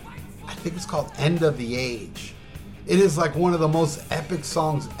think it's called "End of the Age." It is like one of the most epic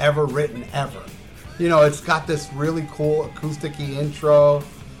songs ever written, ever. You know, it's got this really cool acoustic-y intro.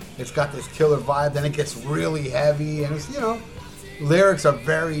 It's got this killer vibe. Then it gets really heavy, and it's, you know, lyrics are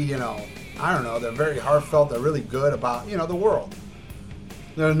very, you know, I don't know, they're very heartfelt. They're really good about, you know, the world.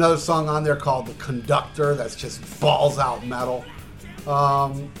 There's another song on there called "The Conductor" that's just balls out metal.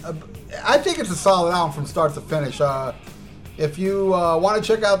 I think it's a solid album from start to finish. If you want to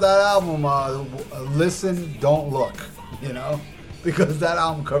check out that album, listen, don't look, you know, because that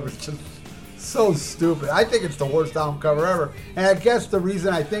album cover is just so stupid. I think it's the worst album cover ever. And I guess the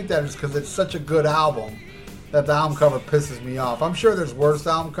reason I think that is because it's such a good album that the album cover pisses me off. I'm sure there's worse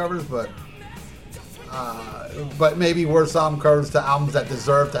album covers, but maybe worse album covers to albums that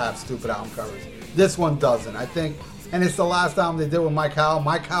deserve to have stupid album covers. This one doesn't, I think. And it's the last album they did with Mike Howe.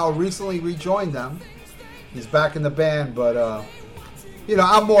 Mike Howe recently rejoined them. He's back in the band, but, you know,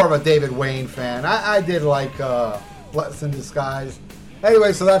 I'm more of a David Wayne fan. I did like Blessed in Disguise.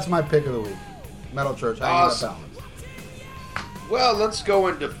 Anyway, so that's my pick of the week. Metal Church. Awesome. Well, let's go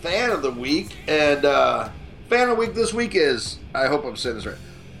into Fan of the Week. And Fan of the Week this week is, I hope I'm saying this right,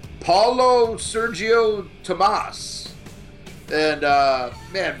 Paulo Sergio Tomas. And,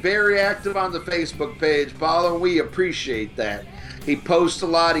 man, very active on the Facebook page. Paulo, we appreciate that. He posts a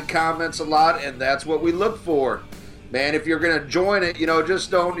lot, he comments a lot, and that's what we look for. Man, if you're going to join it, you know, just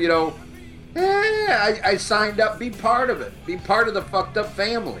don't, you know, I signed up, be part of it. Be part of the fucked up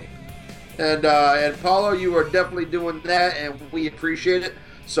family. And Paulo, you are definitely doing that, and we appreciate it.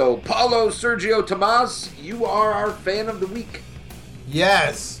 So, Paulo Sergio Tomas, you are our Fan of the Week.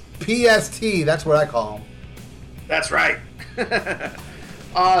 Yes, PST, that's what I call him. That's right.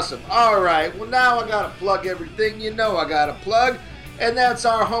 Awesome. All right. Well, now I got to plug everything you know I got to plug. And that's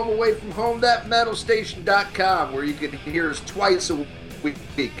our home away from home, thatmetalstation.com, where you can hear us twice a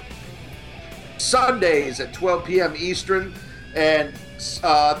week. Sundays at 12 p.m. Eastern and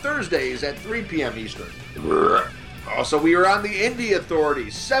Thursdays at 3 p.m. Eastern. Also, we are on the Indie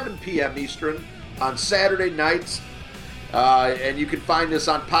Authority, 7 p.m. Eastern on Saturday nights. And you can find us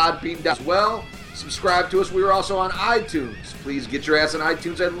on Podbean as well. Subscribe to us. We are also on iTunes. Please get your ass on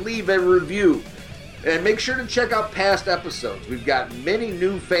iTunes and leave a review. And make sure to check out past episodes. We've got many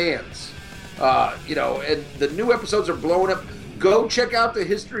new fans. You know, and the new episodes are blowing up. Go check out the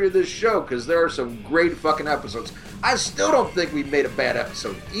history of this show, because there are some great fucking episodes. I still don't think we've made a bad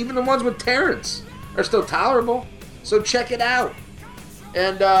episode. Even the ones with Terrence are still tolerable. So check it out.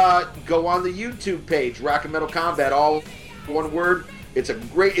 And go on the YouTube page, Rock and Metal Combat, all one word. It's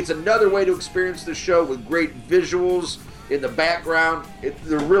another way to experience the show with great visuals in the background.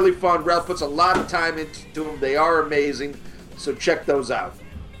 They're really fun. Ralph puts a lot of time into them. They are amazing. So check those out.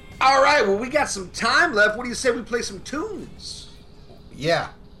 All right, well, we got some time left. What do you say we play some tunes?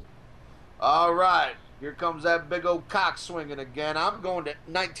 Yeah. All right, here comes that big old cock swinging again. I'm going to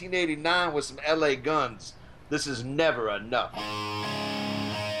 1989 with some LA Guns. This is Never Enough.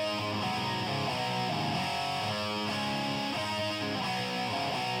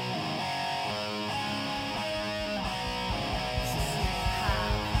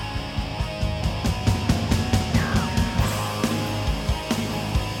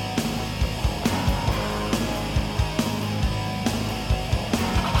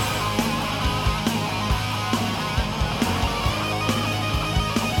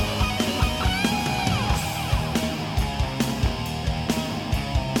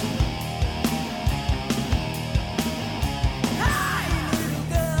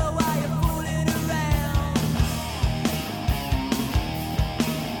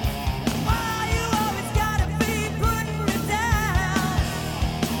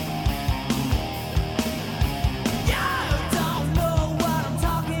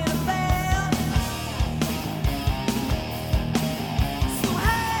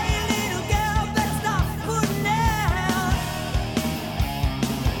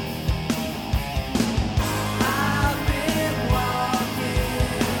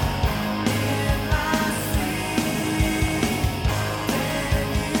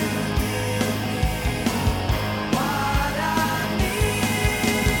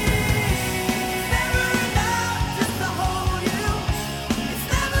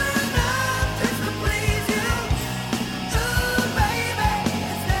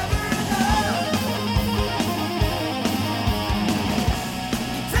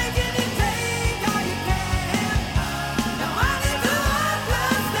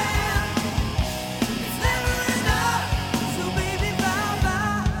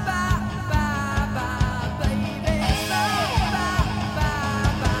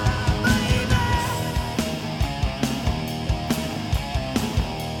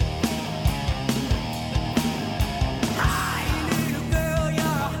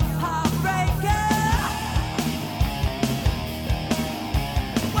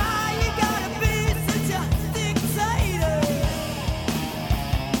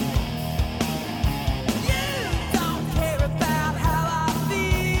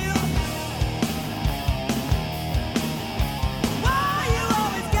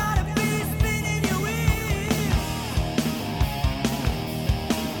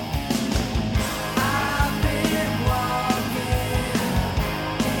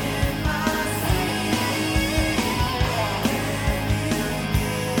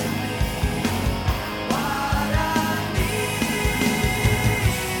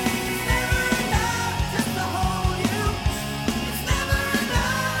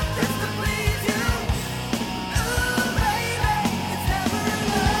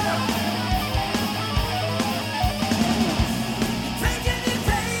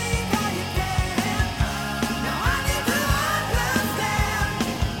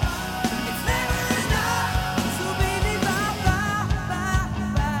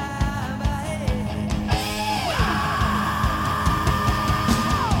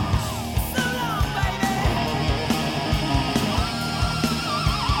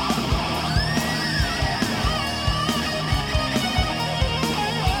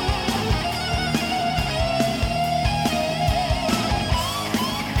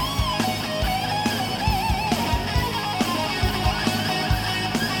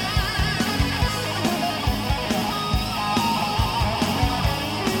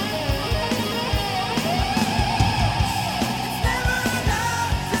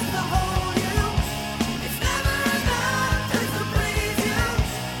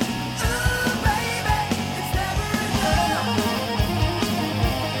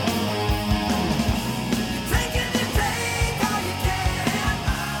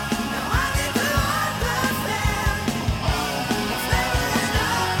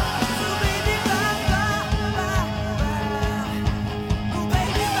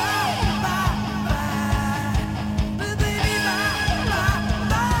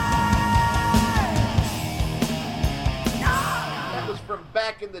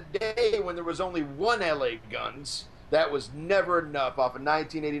 the day when there was only one LA Guns, that was never enough off of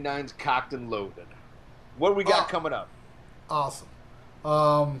 1989's Cocked and Loaded. What do we got coming up? Awesome.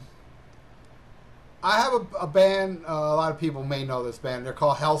 I have a band, a lot of people may know this band. They're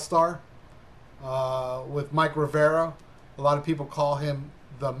called Hellstar, with Mike Rivera. A lot of people call him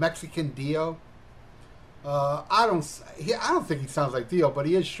the Mexican Dio. I don't think he sounds like Dio, but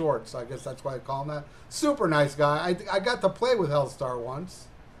he is short, so I guess that's why I call him that. Super nice guy. I got to play with Hellstar once.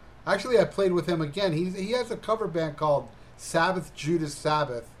 Actually, I played with him again. He has a cover band called Sabbath Judas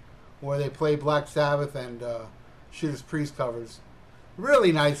Sabbath, where they play Black Sabbath and Judas Priest covers.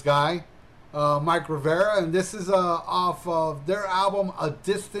 Really nice guy, Mike Rivera, and this is off of their album A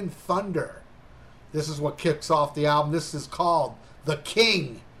Distant Thunder. This is what kicks off the album. This is called The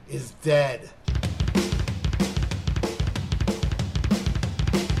King is Dead.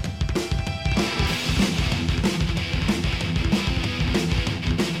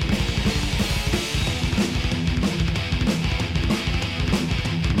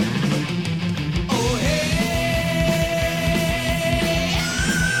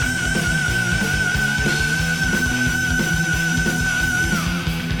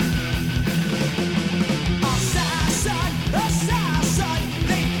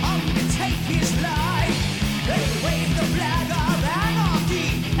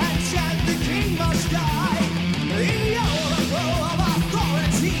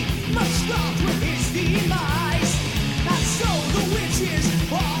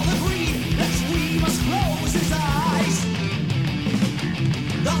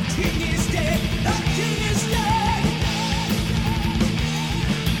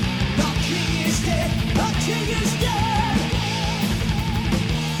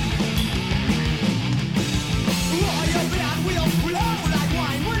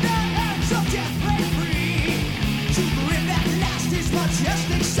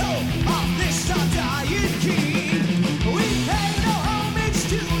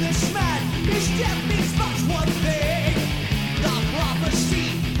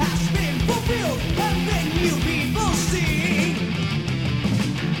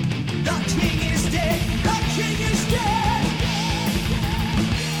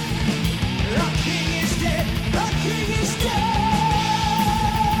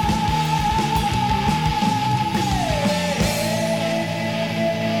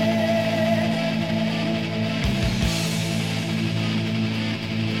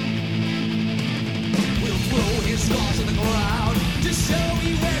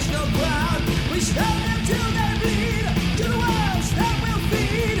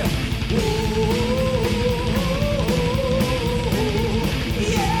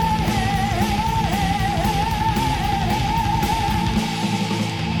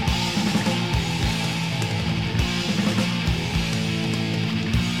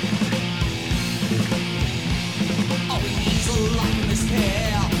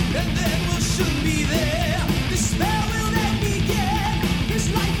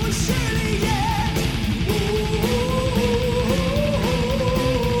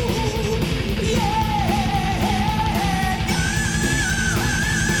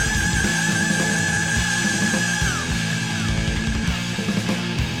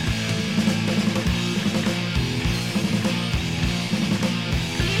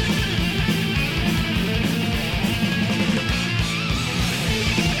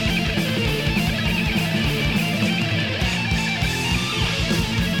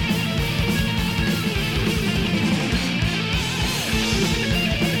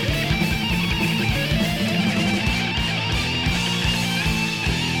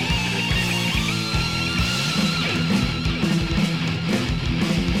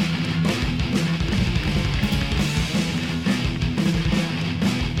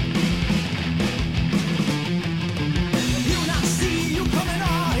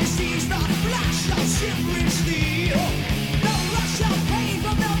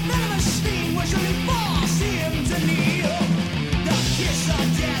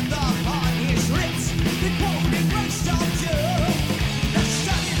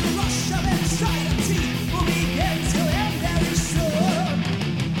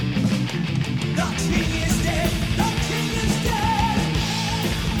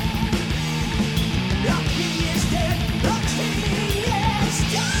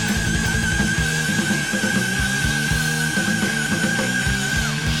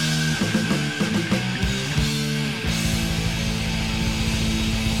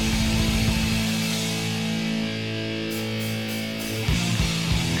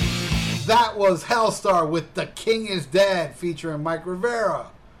 That was Hellstar with The King is Dead, featuring Mike Rivera.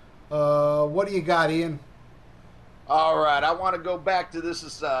 What do you got, Ian? All right, I want to go back to this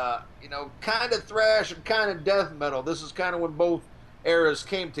is kind of thrash and kind of death metal. This is kind of when both eras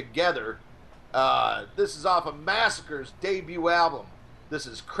came together. This is off of Massacre's debut album. This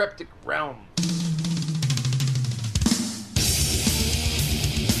is Cryptic Realm.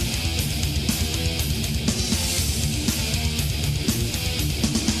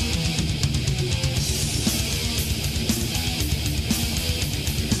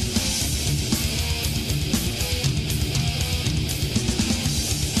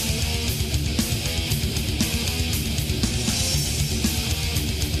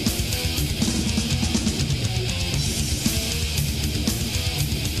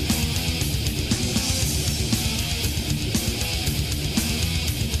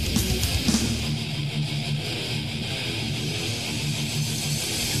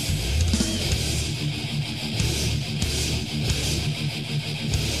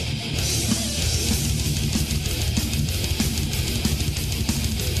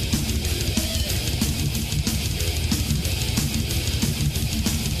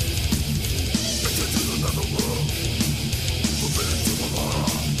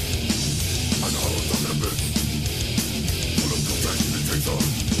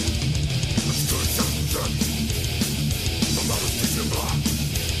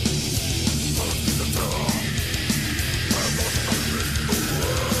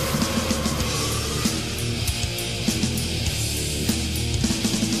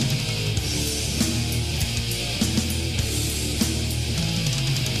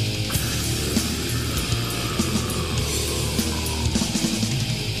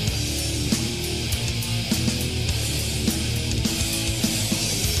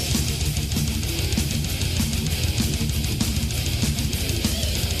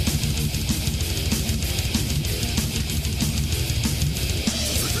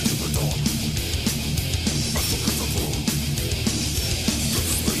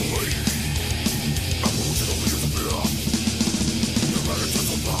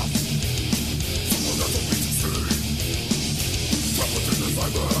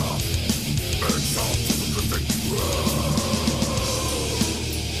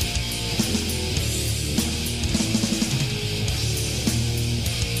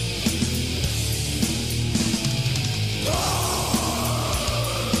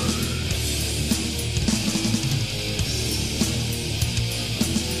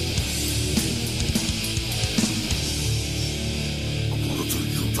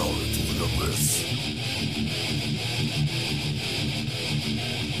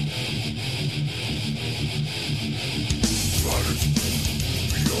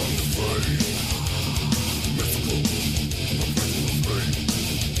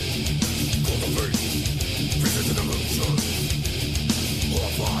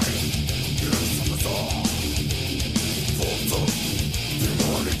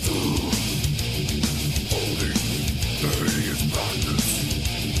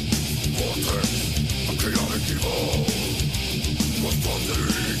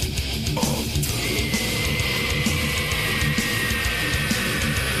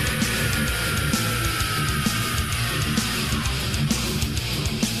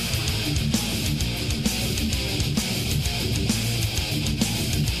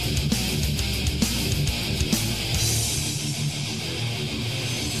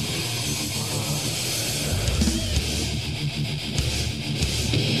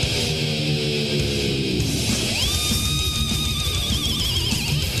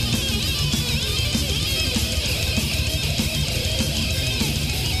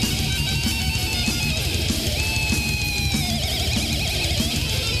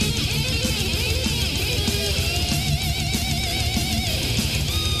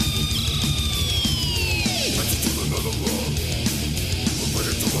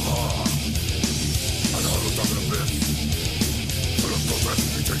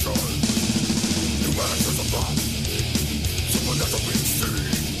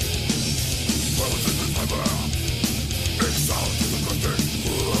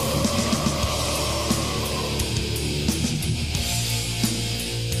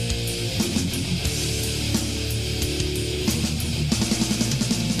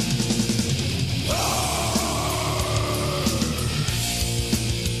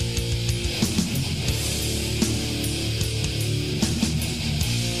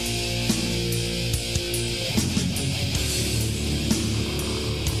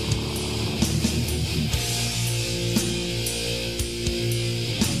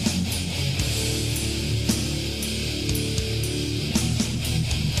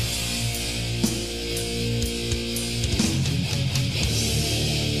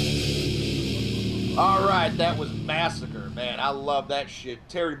 right, that was Massacre, man. I love that shit.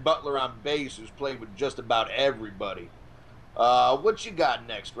 Terry Butler on bass, who's played with just about everybody. What you got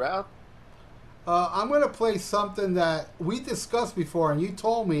next, Ralph? I'm going to play something that we discussed before, and you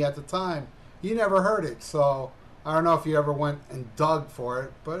told me at the time you never heard it. So I don't know if you ever went and dug for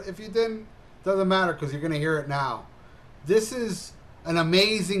it, but if you didn't, doesn't matter because you're going to hear it now. This is an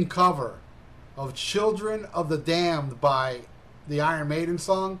amazing cover of Children of the Damned by the Iron Maiden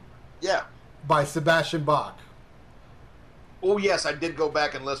song. Yeah. By Sebastian Bach. Oh, yes, I did go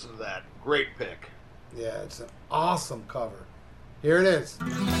back and listen to that. Great pick. Yeah, it's an awesome cover. Here it is.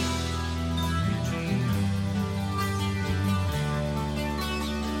 He's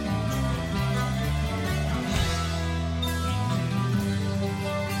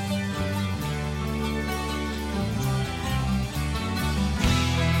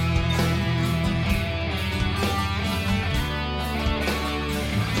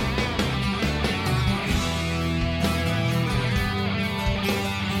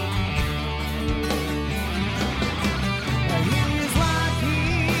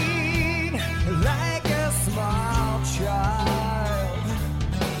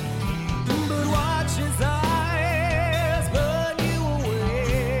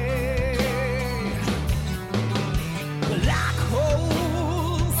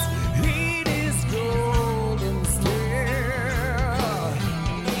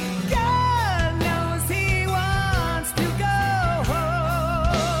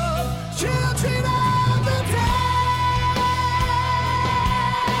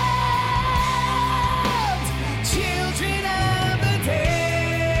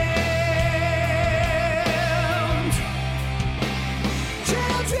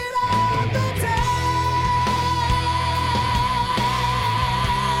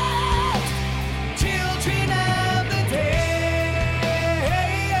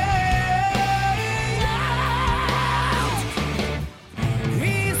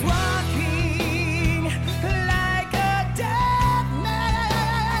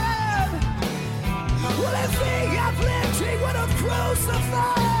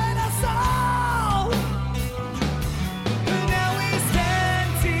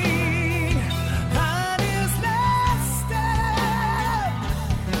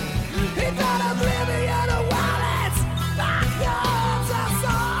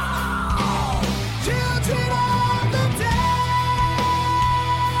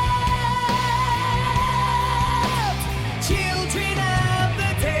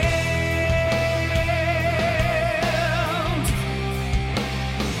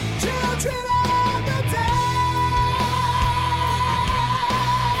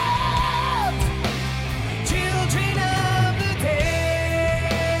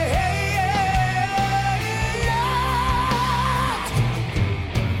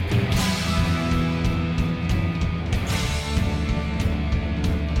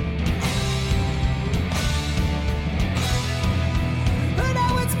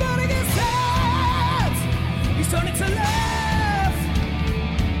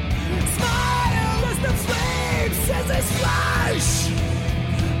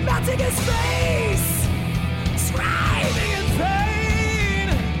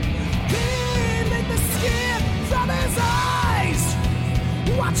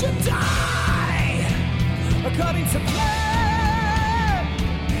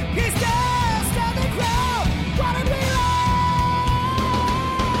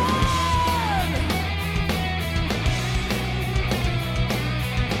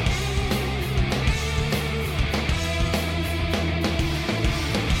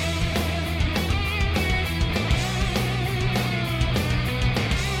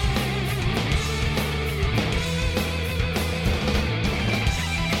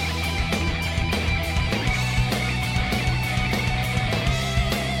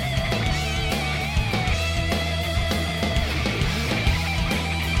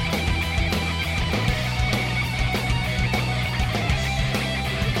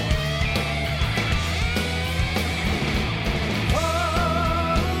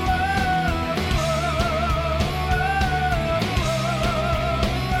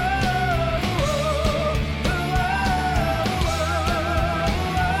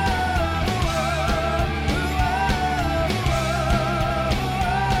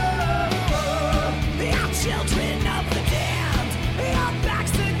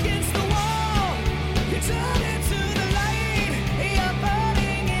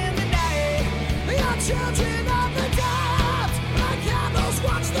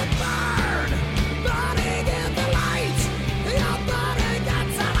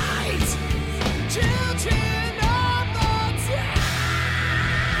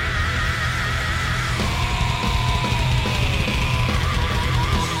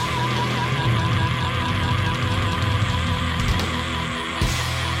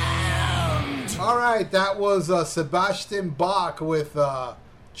right, that was Sebastian Bach with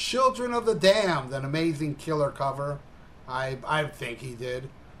Children of the Damned, an amazing Killer cover. I think he did.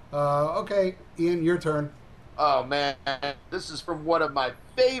 Okay, Ian, your turn. Oh man, this is from one of my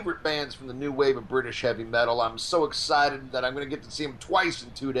favorite bands from the new wave of British heavy metal. I'm so excited that I'm going to get to see them twice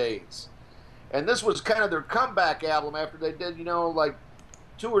in 2 days. And this was kind of their comeback album after they did, like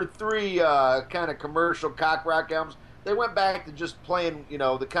 2 or 3 kind of commercial cock rock albums. They went back to just playing,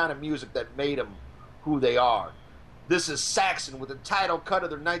 the kind of music that made them who they are. This is Saxon with the title cut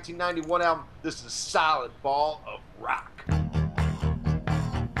of their 1991 album. This is Solid Ball of Rock.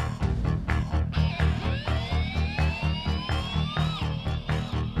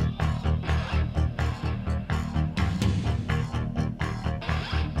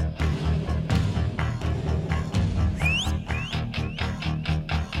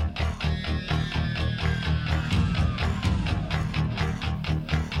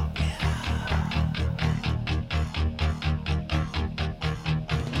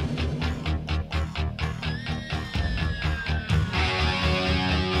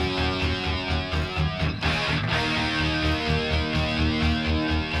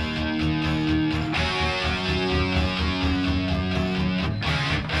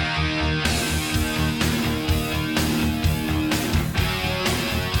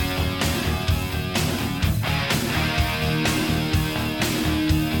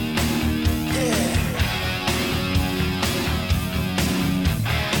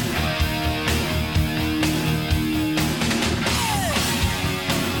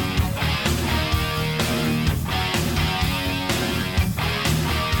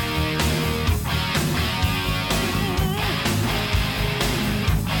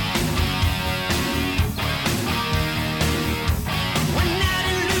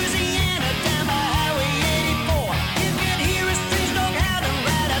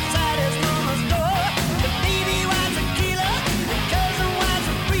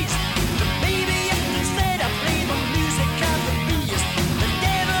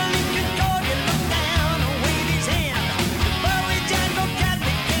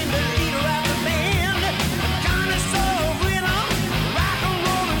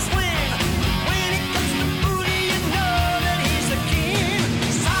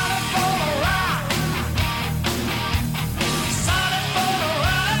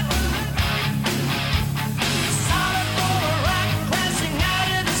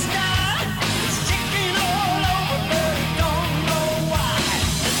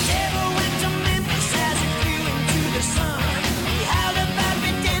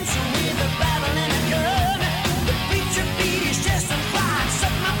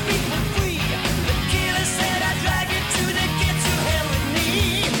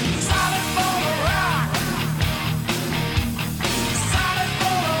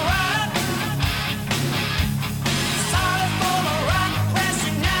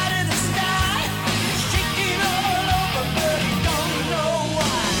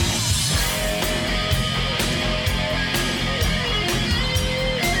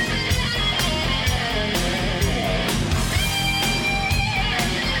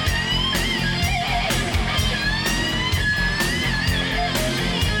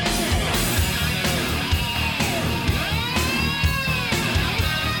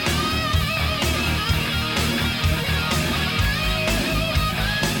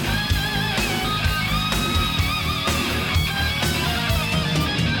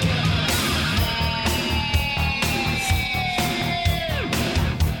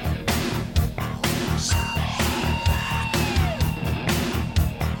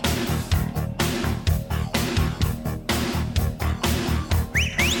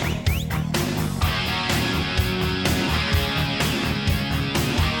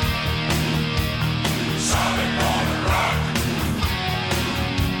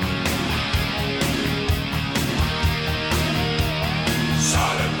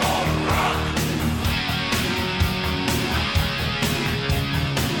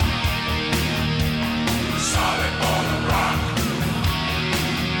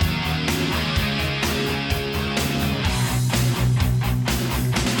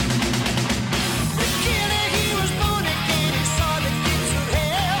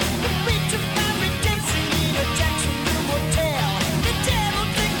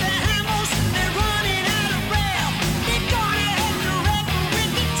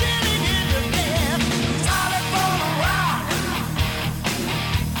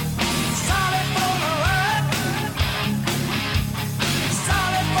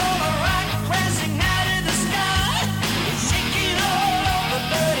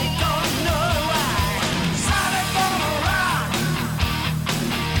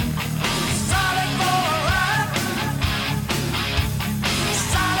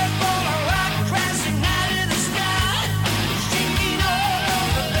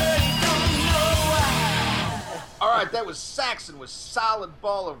 Ralph, that was Saxon with Solid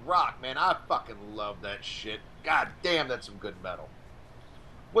Ball of Rock, man. I fucking love that shit. God damn, that's some good metal.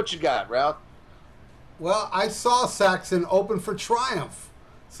 What you got, Ralph? Well, I saw Saxon open for Triumph.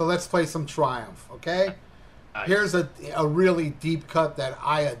 So let's play some Triumph, okay? Nice. Here's a really deep cut that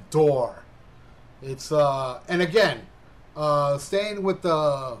I adore. It's, and again, staying with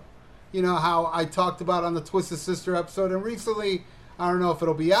the, you know, how I talked about on the Twisted Sister episode, and recently, I don't know if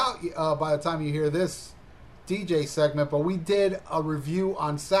it'll be out by the time you hear this DJ segment, but we did a review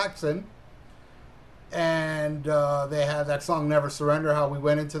on Saxon, and they had that song Never Surrender, how we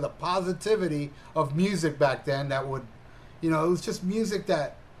went into the positivity of music back then that would, you know, it was just music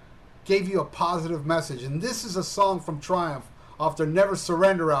that gave you a positive message. And this is a song from Triumph off their Never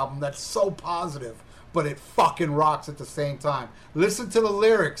Surrender album that's so positive, but it fucking rocks at the same time. Listen to the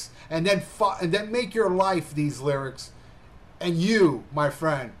lyrics and then make your life these lyrics, and you, my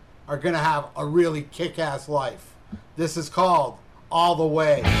friend, are going to have a really kick-ass life. This is called All the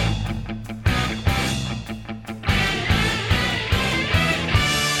Way.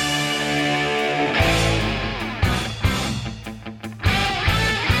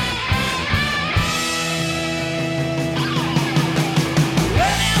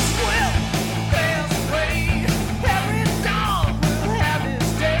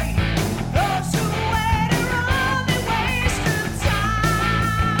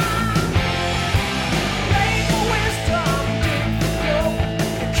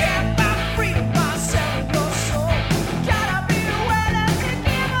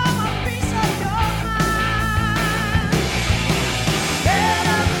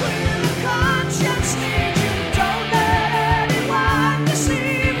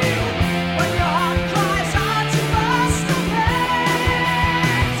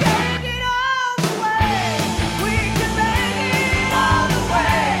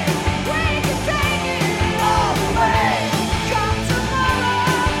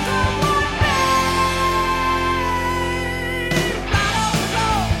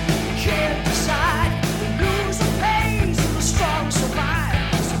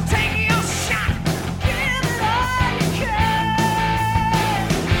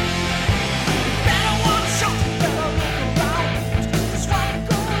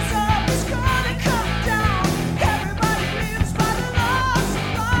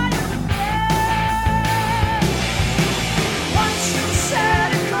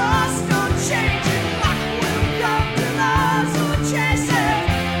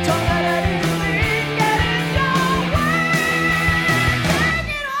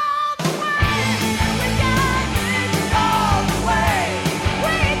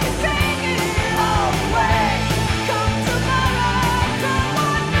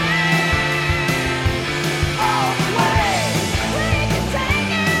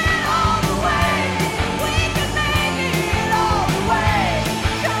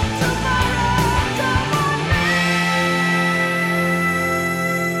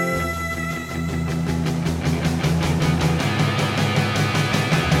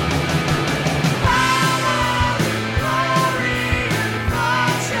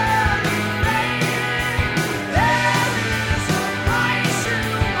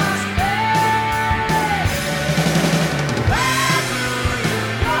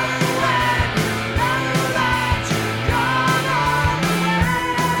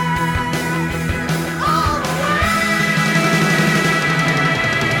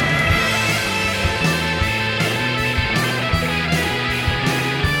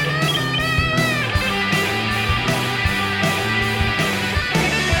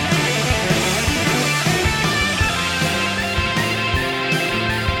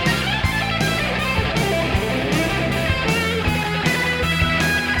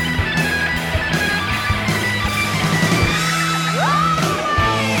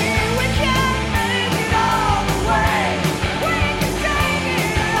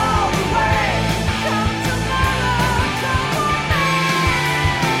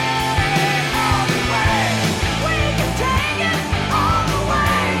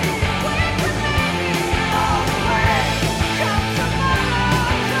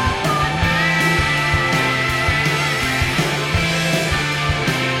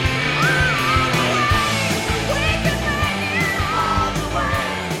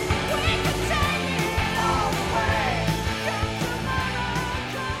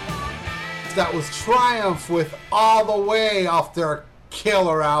 That was Triumph with All the Way off their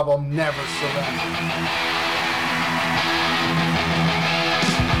killer album, Never Surrender.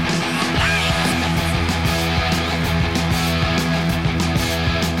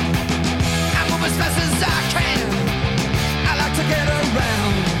 I move as fast as I can. I like to get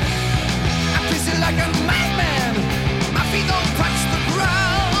around. I'm crazy like a madman.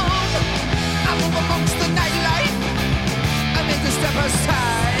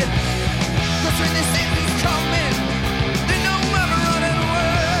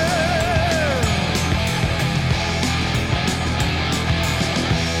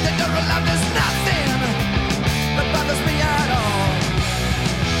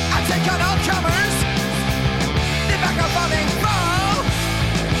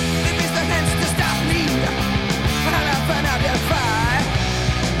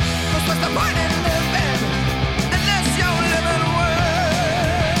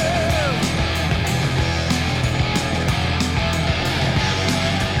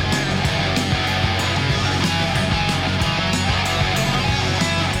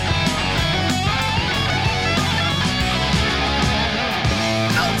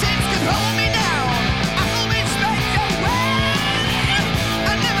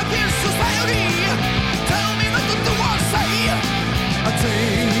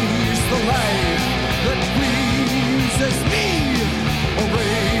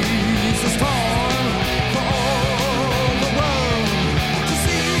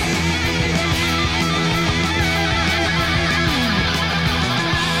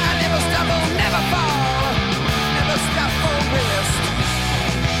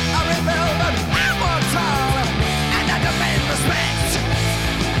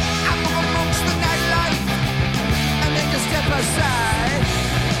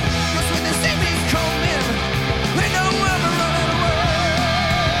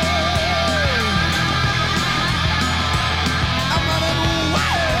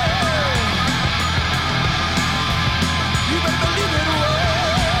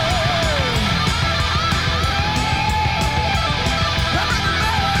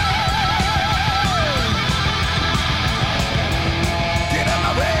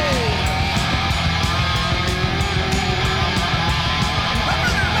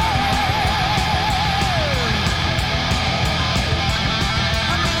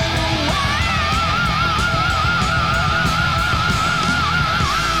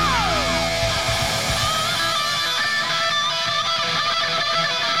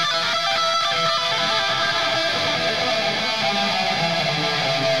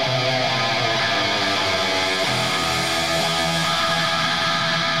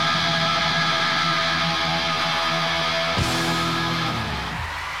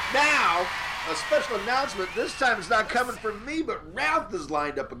 special announcement. This time it's not coming from me, but Ralph has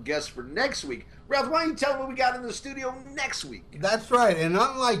lined up a guest for next week. Ralph, why don't you tell him what we got in the studio next week? That's right, and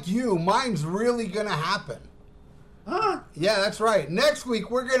unlike you, mine's really gonna happen. Huh? Yeah, that's right. Next week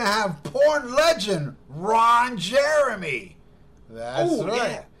we're gonna have porn legend Ron Jeremy. That's Oh, right.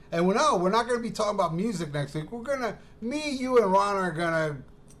 yeah. And we're not gonna be talking about music next week. Me, you, and Ron are gonna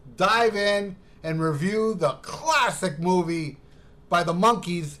dive in and review the classic movie by the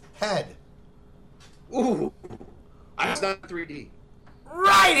Monkees, Head. Ooh. It's not 3D.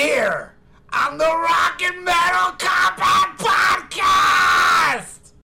 Right here on the Rock and Metal Combat